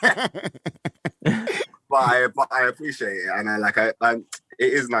 Yeah. But I appreciate it. And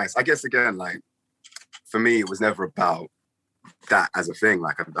it is nice. I guess, again, like, for me, it was never about that as a thing.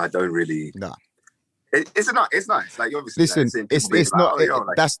 Like, I don't really... No. It's nice. Like, obviously, listen, it's not.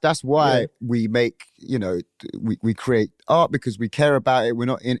 That's why we make. We create art because we care about it. We're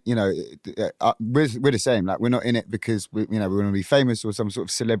not in. We're the same. Like, we're not in it because we want to be famous or some sort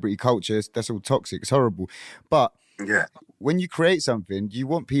of celebrity culture. That's all toxic. It's horrible. But when you create something, you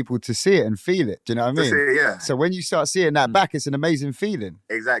want people to see it and feel it. Do you know what I mean? See it, yeah. So when you start seeing that back, it's an amazing feeling.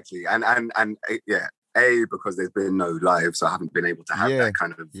 Exactly, and because there's been no live, so I haven't been able to have that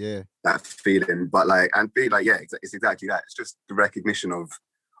kind of that feeling. But and B, it's exactly that. It's just the recognition of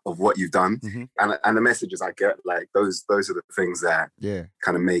what you've done, and the messages I get. Like those are the things that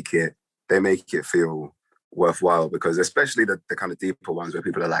kind of make it feel worthwhile. Because especially the kind of deeper ones where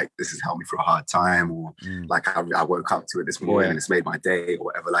people are like, "This has helped me through a hard time," or like I woke up to it this morning and it's made my day, or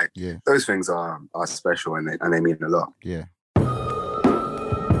whatever. Like those things are special and they mean a lot. Yeah.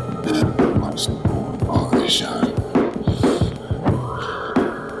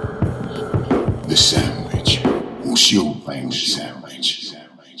 The sandwich. What's your favorite sandwich?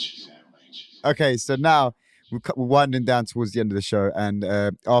 Okay, so now we're winding down towards the end of the show, and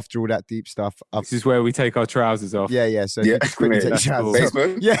after all that deep stuff, this is where we take our trousers off. Yeah. So you just quickly take your trousers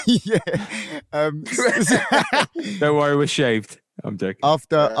off. Yeah. Don't worry, we're shaved. I'm joking.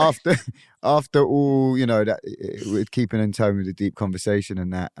 After all, that we're keeping in tone with the deep conversation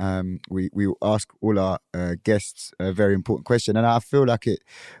and that, we ask all our guests a very important question, and I feel like it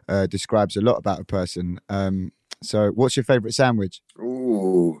describes a lot about a person. So, what's your favourite sandwich?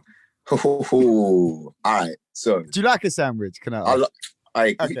 Ooh. All right. So, do you like a sandwich? Can I ask?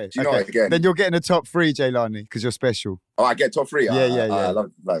 Okay. Do you know again? Then you're getting a top 3, Jaylani, because you're special. Oh, I get top 3. Yeah. I love,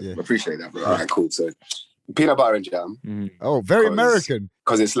 appreciate that, bro. All right, cool. So, peanut butter and jam. Oh, very American.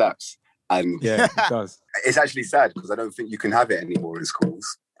 Because it slaps. And yeah, it does. It's actually sad because I don't think you can have it anymore in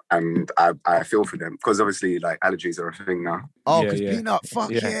schools. And I feel for them because obviously, like, allergies are a thing now. Oh, because peanut,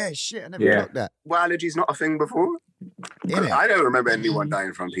 shit, I never thought that. Were allergies not a thing before? I don't remember anyone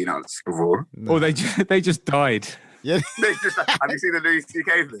dying from peanuts before. No. Or they just died. Yeah. Have you seen the Louis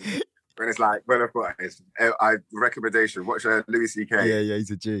C.K. thing? When it's like, recommendation, watch Louis C.K. Yeah,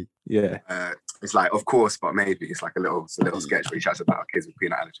 he's a G. Yeah. It's like, of course, but maybe. It's like a little sketch where he chats about kids with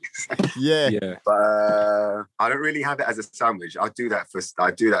peanut allergies. Yeah. But I don't really have it as a sandwich. I do that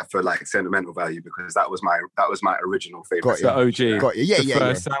for like sentimental value because that was my original favorite. The OG. Got you. Yeah, the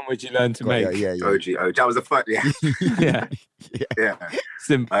first sandwich you learned to make. Yeah. OG. That was the first. Yeah. Yeah.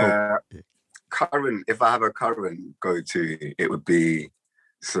 Simple. If I have a current go-to, it would be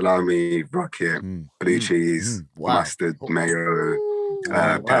salami, rocket, blue cheese, mustard, mayo,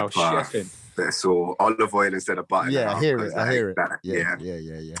 pepper, or olive oil instead of butter. Yeah, I hear it. Yeah.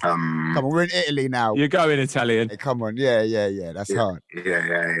 Come on, we're in Italy now. You're going Italian. Hey, come on, yeah. That's hard.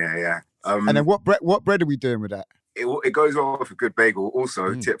 Yeah. And then what bread are we doing with that? It goes well with a good bagel.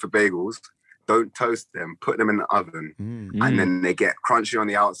 Also, tip for bagels: don't toast them. Put them in the oven, and then they get crunchy on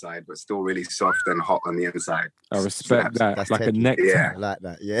the outside, but still really soft and hot on the inside. I respect that. That's like a nectar. Yeah, I like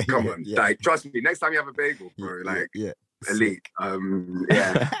that. Yeah. Come on, like trust me. Next time you have a bagel, bro, elite.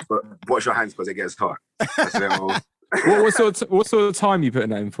 Yeah, but wash your hands because it gets hot. What sort of time you putting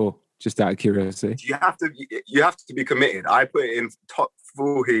that in for? Just out of curiosity. You have to be committed. I put it in top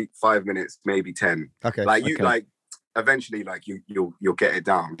full heat, 5 minutes, maybe 10. Okay. Like eventually, like you'll get it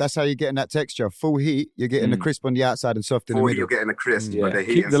down. That's how you're getting that texture. Full heat, you're getting the crisp on the outside and soft in the middle. You're getting the crisp, but the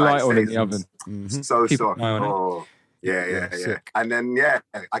heat keep the light on in the oven. So keep soft. Oh, yeah. And then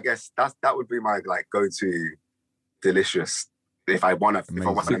I guess that would be my like go-to delicious. If I want a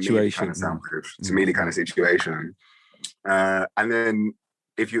meaty kind of sandwich, it's a meaty kind of situation. And then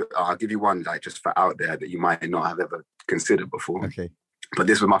I'll give you one like just for out there that you might not have ever considered before. Okay. But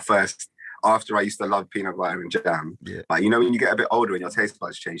this was my first. After I used to love peanut butter and jam, like when you get a bit older and your taste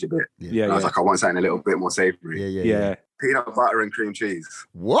buds change a bit. Yeah. And I was like, I want something a little bit more savory. Yeah. Peanut butter and cream cheese.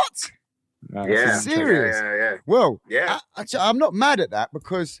 What? Yeah. Serious? Yeah. Well, yeah. I'm not mad at that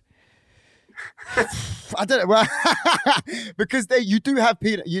because I don't know. Well, because you do have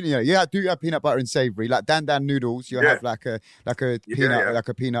peanut. You do have peanut butter and savory, like Dan noodles. You have like a peanut, like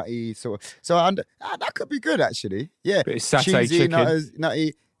a peanut-y sort of. So that could be good actually. Yeah, bit of satay cheesy, chicken.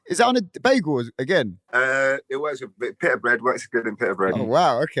 nutty. Is that on a bagel again? It works with pita bread. Works good in pita bread. Oh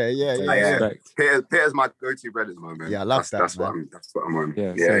wow! Okay, yeah. Pita's my go-to bread at the moment. Yeah, I love that's what I'm on.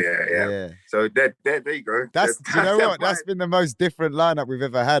 Yeah. So there you go. You know what? That's been the most different lineup we've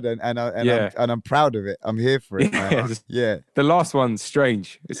ever had, and I'm proud of it. I'm here for it. Yeah. The last one's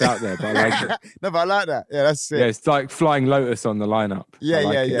strange. It's out there, but I like it. No, but I like that. Yeah, that's it. Yeah, it's like Flying Lotus on the lineup. Yeah.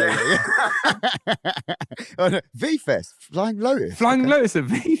 Oh, no. V-Fest, Flying Lotus. Flying Lotus at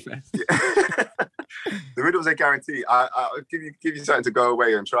V-Fest. The riddles are guaranteed. I'll give you something to go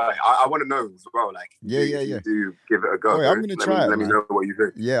away and try. I want to know as well. Like, you do give it a go. I'm going to try it. Let me know what you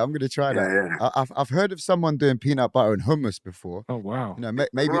think. Yeah, I'm going to try that. Yeah. I've heard of someone doing peanut butter and hummus before. Oh wow!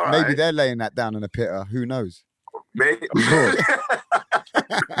 Maybe they're laying that down on a pita. Who knows? Maybe.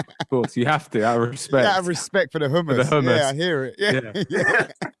 Of course, you have to. Out of respect. Out of respect for the hummus. Yeah, I hear it. Yeah.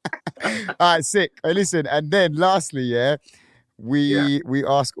 All right, sick. Hey, listen, and then lastly, we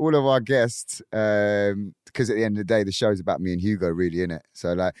ask all of our guests, because at the end of the day, the show's about me and Hugo, really, innit?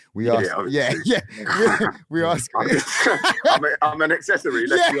 So like we ask, we ask. I'm an accessory.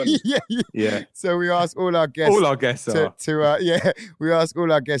 Let's be honest. Yeah. So we ask all our guests. All our guests we ask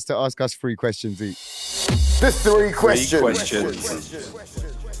all our guests to ask us 3 questions each. The 3 questions.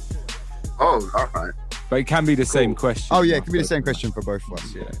 Oh, all right. But it can be the same question. Oh yeah, it can be the same question for both of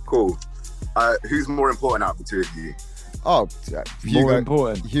us. Yeah. Cool. Who's more important out of the two of you? Oh, Hugo, more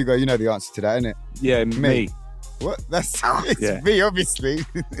important. Hugo, you know the answer to that, innit? Yeah, me. What? That's me, obviously.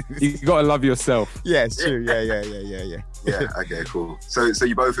 You got to love yourself. Yeah, it's true. Yeah. Yeah. Okay. Cool. So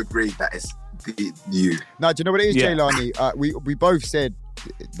you both agree that it's you. No, do you know what it is, Jaylani? We both said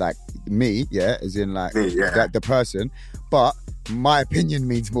like me, as in like the person, but my opinion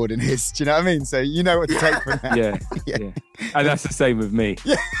means more than his. Do you know what I mean? So you know what to take from that. Yeah. And that's the same with me.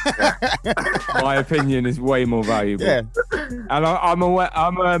 My opinion is way more valuable. Yeah. And I'm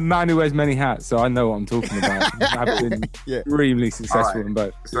a man who wears many hats, so I know what I'm talking about. I've been extremely successful in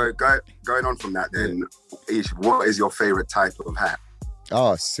both. So going on from that, then, Ish, what is your favorite type of hat?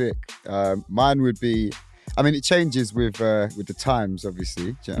 Oh, sick. Mine would be. I mean, it changes with the times,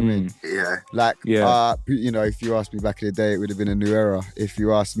 obviously. Do you know what I mean? Yeah. Like, if you asked me back in the day, it would have been a New Era. If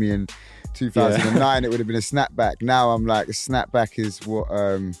you asked me in 2009, it would have been a snapback. Now I'm like, a snapback is what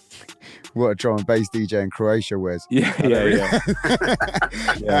a drum and bass DJ in Croatia wears.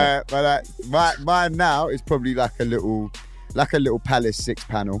 But mine now is probably like a little Palace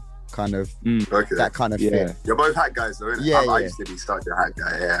 6-panel. Kind of that kind of fit. You're both hat guys though, innit? I used to be such a hat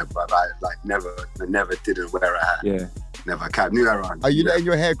guy, but I never didn't wear a hat. Never cap. New Era. Are you letting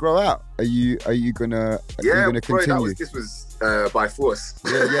your hair grow out? Are you gonna continue? This was by force.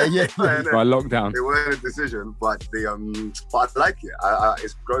 Yeah. By lockdown. It wasn't a decision, but I like it.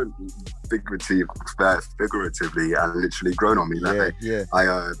 It's grown figuratively and literally grown on me.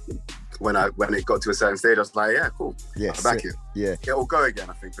 When it got to a certain stage, I was like, cool. Yeah, I back it. Yeah. It'll go again,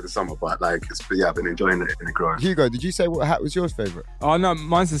 I think, for the summer, but I've been enjoying it in the growing. Hugo, did you say what hat was yours favourite? Oh, no,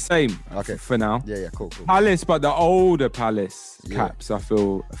 mine's the same. Okay. For now. Yeah, cool. Palace, but the older Palace caps, I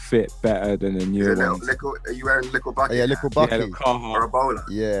feel fit better than the newer ones. Are you wearing Lickle Bucky? Yeah, Lickle Bucky. Or a bowler?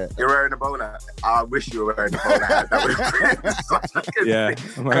 Yeah. You're wearing a bowler? I wish you were wearing a bowler hat. That would have been such a good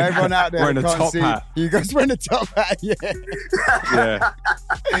thing. Everyone out there wearing a top hat. Hugo's wearing a top hat, Yeah.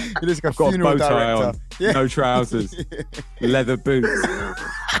 You just got a bow tie director. on, no trousers, leather boots.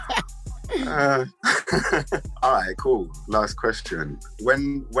 All right, cool. Last question.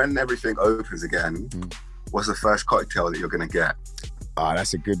 When everything opens again, what's the first cocktail that you're going to get? Oh,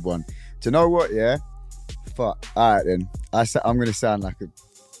 that's a good one. Do you know what, Fuck. All right then. I'm going to sound like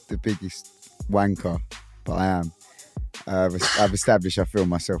the biggest wanker, but I am. I've established I feel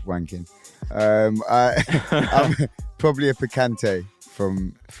myself wanking. I'm probably a picante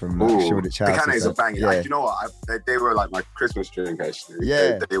from like Shoreditch House. Picantes are banging. Yeah. Like, you know what? They were like my Christmas drink actually.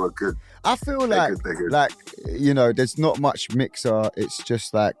 Yeah, they were good. I feel like you know, there's not much mixer. It's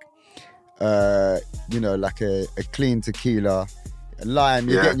just like you know, like a clean tequila. Lime,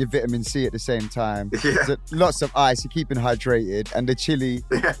 you're getting your vitamin C at the same time. Yeah. So lots of ice, you're keeping hydrated, and the chili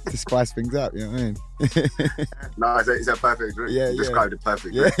to spice things up. You know what I mean? No, it's a perfect drink. Yeah, you described it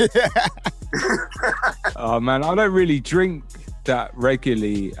perfectly. Yeah. Oh man, I don't really drink that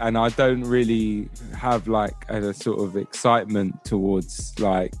regularly, and I don't really have like a sort of excitement towards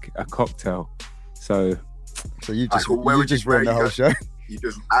like a cocktail. So you just ruined the whole show. You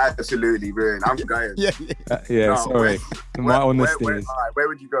just absolutely ruined. I'm going. Sorry. My honesty is. Where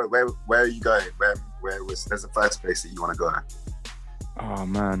would you go? Where are you going? There's the first place that you want to go? Oh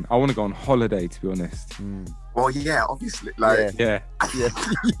man, I want to go on holiday, to be honest. Well, yeah, obviously. Like, yeah.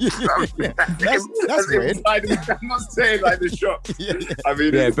 That's weird. I'm not saying like the shop. I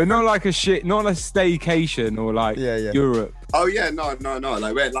mean, but not like not a staycation or like Europe. Oh yeah, no.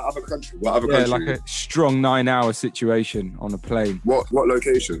 Like where? Like other country? What other country? Like a strong 9-hour situation on a plane. What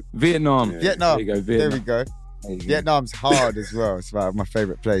location? Vietnam. Vietnam. There you go. Vietnam. There we go. Vietnam's hard as well. It's like my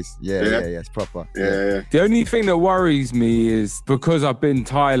favourite place. Yeah, it's proper. Yeah. The only thing that worries me is because I've been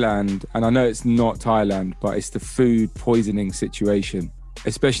Thailand, and I know it's not Thailand, but it's the food poisoning situation.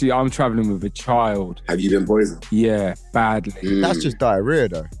 Especially, I'm traveling with a child. Have you been poisoned? Yeah, badly. That's just diarrhea,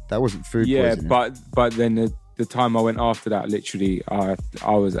 though. That wasn't food poisoning. Yeah, but then the time I went after that, literally, I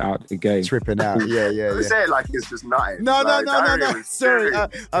was out the game. Tripping out. Yeah. Say it like it's just nothing. No. Sorry, I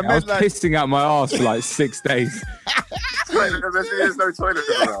meant was pissing out my ass for like 6 days. There's no toilet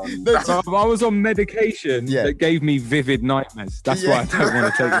around. I was on medication that gave me vivid nightmares. That's why I don't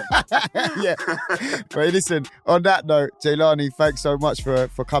want to take it. Yeah. But listen, on that note, Jaylani, thanks so much for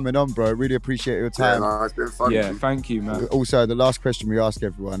coming on, bro. Really appreciate your time. Yeah, no, it's been fun. Yeah, thank you, man. Also, the last question we ask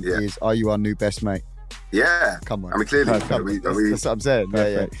everyone is, are you our new best mate? Yeah. Come on. I mean, clearly. That's what I'm saying.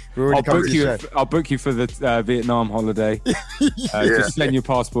 Perfect. Yeah. I'll book you for the Vietnam holiday. Just send your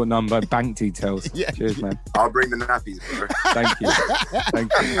passport number, bank details. Cheers, man. I'll bring the nappies, bro. Thank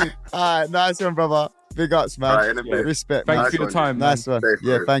you. All right, nice one, brother. Big ups, man. Respect, man. Thanks for your time, man. Nice one.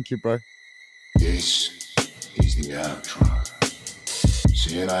 Thank you, bro. This is the outro.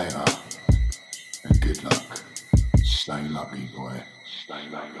 See you later. And good luck. Stay lucky, boy. Stay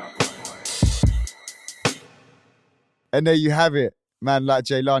lucky, boy. And there you have it, man. Like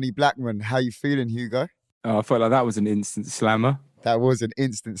Jaylani Blackman. How you feeling, Hugo? Oh, I felt like that was an instant slammer. That was an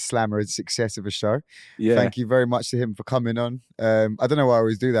instant slammer and success of a show. Yeah. Thank you very much to him for coming on. I don't know why I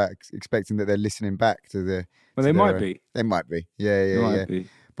always do that, expecting that they're listening back to the. Well, they might be. They might be. Yeah. Be.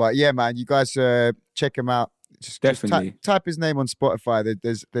 But yeah, man, you guys check him out. Definitely. Just type his name on Spotify.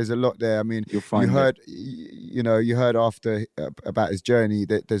 There's a lot there. I mean, you'll find you heard after about his journey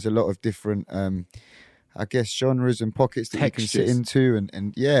that there's a lot of different. I guess genres and pockets that Textures. you can sit into,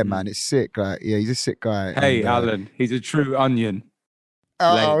 and man, it's sick. Like, he's a sick guy. Hey, and, Alan, he's a true onion.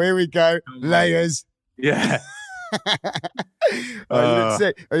 Here we go, layers. Yeah.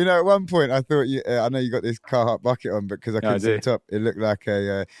 Sick. You know, at one point I thought I know you got this Carhartt bucket on, but because I couldn't see the top, it looked like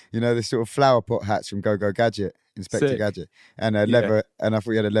a the sort of flower pot hats from Go Go Gadget, Inspector Gadget, and a leather, and I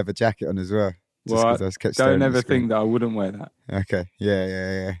thought you had a leather jacket on as well. Well, don't ever think that I wouldn't wear that. Okay.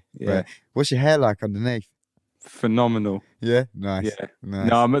 Yeah. But what's your hair like underneath? Phenomenal. Yeah? Nice. Yeah. Nice.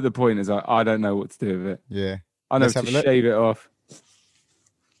 No, I'm at the point is I don't know what to do with it. Yeah. I know to shave it off.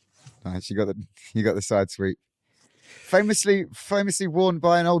 Nice. You got the side sweep. Famously worn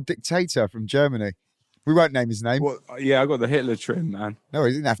by an old dictator from Germany. We won't name his name. Well, yeah, I got the Hitler trim, man. No,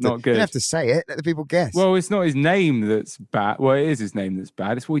 he didn't have to. Not good. He didn't have to say it. Let the people guess. Well, it's not his name that's bad. Well, it is his name that's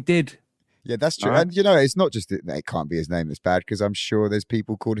bad. It's what he did. Yeah, that's true. Right. And it's not just it can't be his name that's bad, because I'm sure there's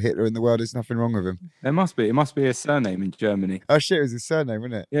people called Hitler in the world. There's nothing wrong with him. There must be. It must be a surname in Germany. Oh shit, it was his surname,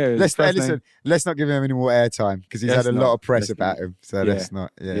 wasn't it? Yeah. Let's not give him any more airtime, because he's had a lot of press about him. So let's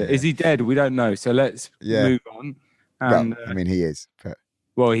not. Yeah. Is he dead? We don't know. So let's move on. And, well, I mean, he is. But...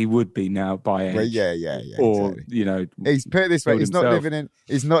 Well, he would be now by age. Well, yeah. Or exactly. He's put it this way: he's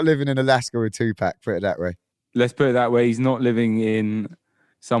not living in Alaska with Tupac. Put it that way. Let's put it that way. He's not living in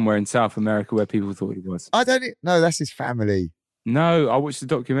somewhere in South America where people thought he was. No, that's his family. No, I watched the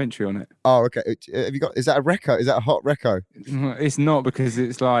documentary on it. Oh, okay. Have you got? Is that a reco? Is that a hot reco? It's not, because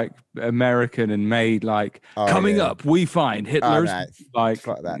it's like American and made like coming up. We find Hitler's like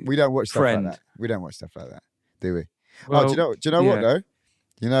that. We don't watch stuff like that. We don't watch stuff like that, do we? Well, do you know what though?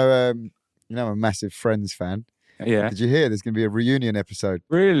 You know, I'm a massive Friends fan. Yeah. Did you hear? There's going to be a reunion episode.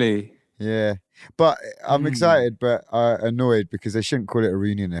 Really? Yeah. But I'm excited, but annoyed because they shouldn't call it a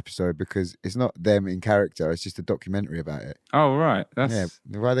reunion episode because it's not them in character. It's just a documentary about it. Oh, right. Yeah.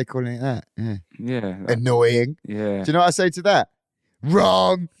 Why are they calling it that? Yeah. Yeah. Annoying. Yeah. Do you know what I say to that?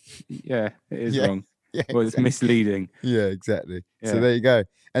 Wrong. Yeah, it is wrong. Yeah, well, it's misleading. Yeah, exactly. Yeah. So there you go.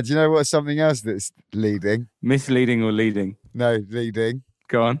 And do you know what's something else that's leading? Misleading or leading? No, leading.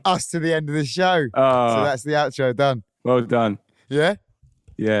 Go on. Us to the end of the show. Oh. So that's the outro done. Well done. Yeah?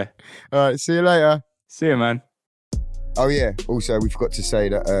 Yeah. All right, see you later. See you, man. Oh, yeah. Also, we forgot to say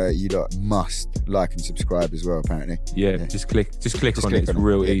that you lot must like and subscribe as well, apparently. Yeah. Just click on it. It's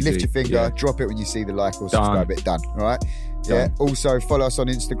real easy. Lift your finger, drop it when you see the like or subscribe it. Done. All right? Done. Yeah. Also, follow us on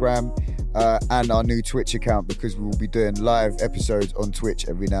Instagram and our new Twitch account because we will be doing live episodes on Twitch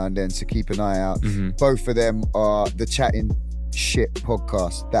every now and then. So keep an eye out. Both of them are the Chatting Shit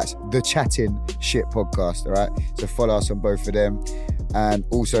Podcast. That's the Chatting Shit Podcast. All right. So follow us on both of them. And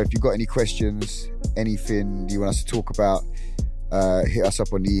also, if you've got any questions, anything you want us to talk about, hit us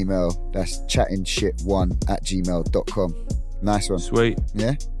up on the email. That's chattingshit1@gmail.com. Nice one. Sweet.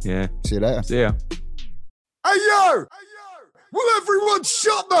 Yeah? Yeah. See you later. See ya. Hey, yo! Will everyone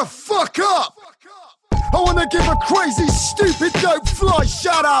shut the fuck up? I want to give a crazy, stupid, dope fly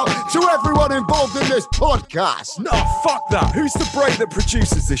shout out to everyone involved in this podcast. Nah, fuck that. Who's the brain that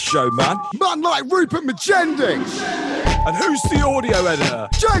produces this show, man? Man like Rupert Majending. And who's the audio editor?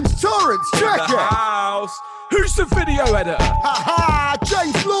 James Torrance, check in the it. House. Who's the video editor? Ha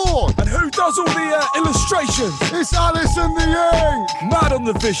James Lord. And who does all the illustrations? It's Alison the Ink. Mad on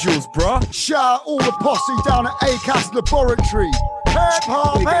the visuals, bruh. Shout out all the posse down at ACAS Laboratory. Hip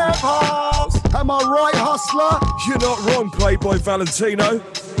hop, hip hop. Am I right, hustler? You're not wrong, Playboy Valentino.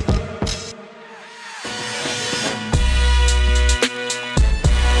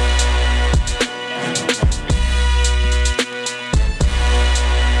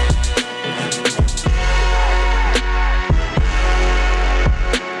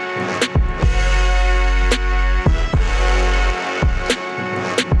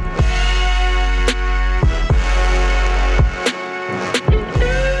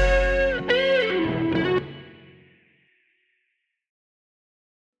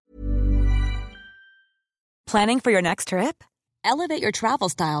 Planning for your next trip? Elevate your travel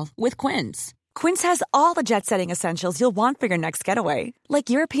style with Quince. Quince has all the jet-setting essentials you'll want for your next getaway, like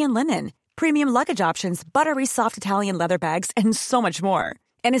European linen, premium luggage options, buttery soft Italian leather bags, and so much more.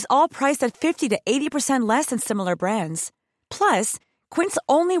 And is all priced at 50 to 80% less than similar brands. Plus, Quince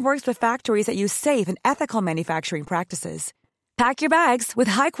only works with factories that use safe and ethical manufacturing practices. Pack your bags with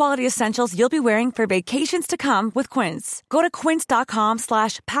high-quality essentials you'll be wearing for vacations to come with Quince. Go to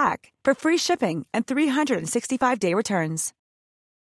quince.com/pack for free shipping and 365-day returns.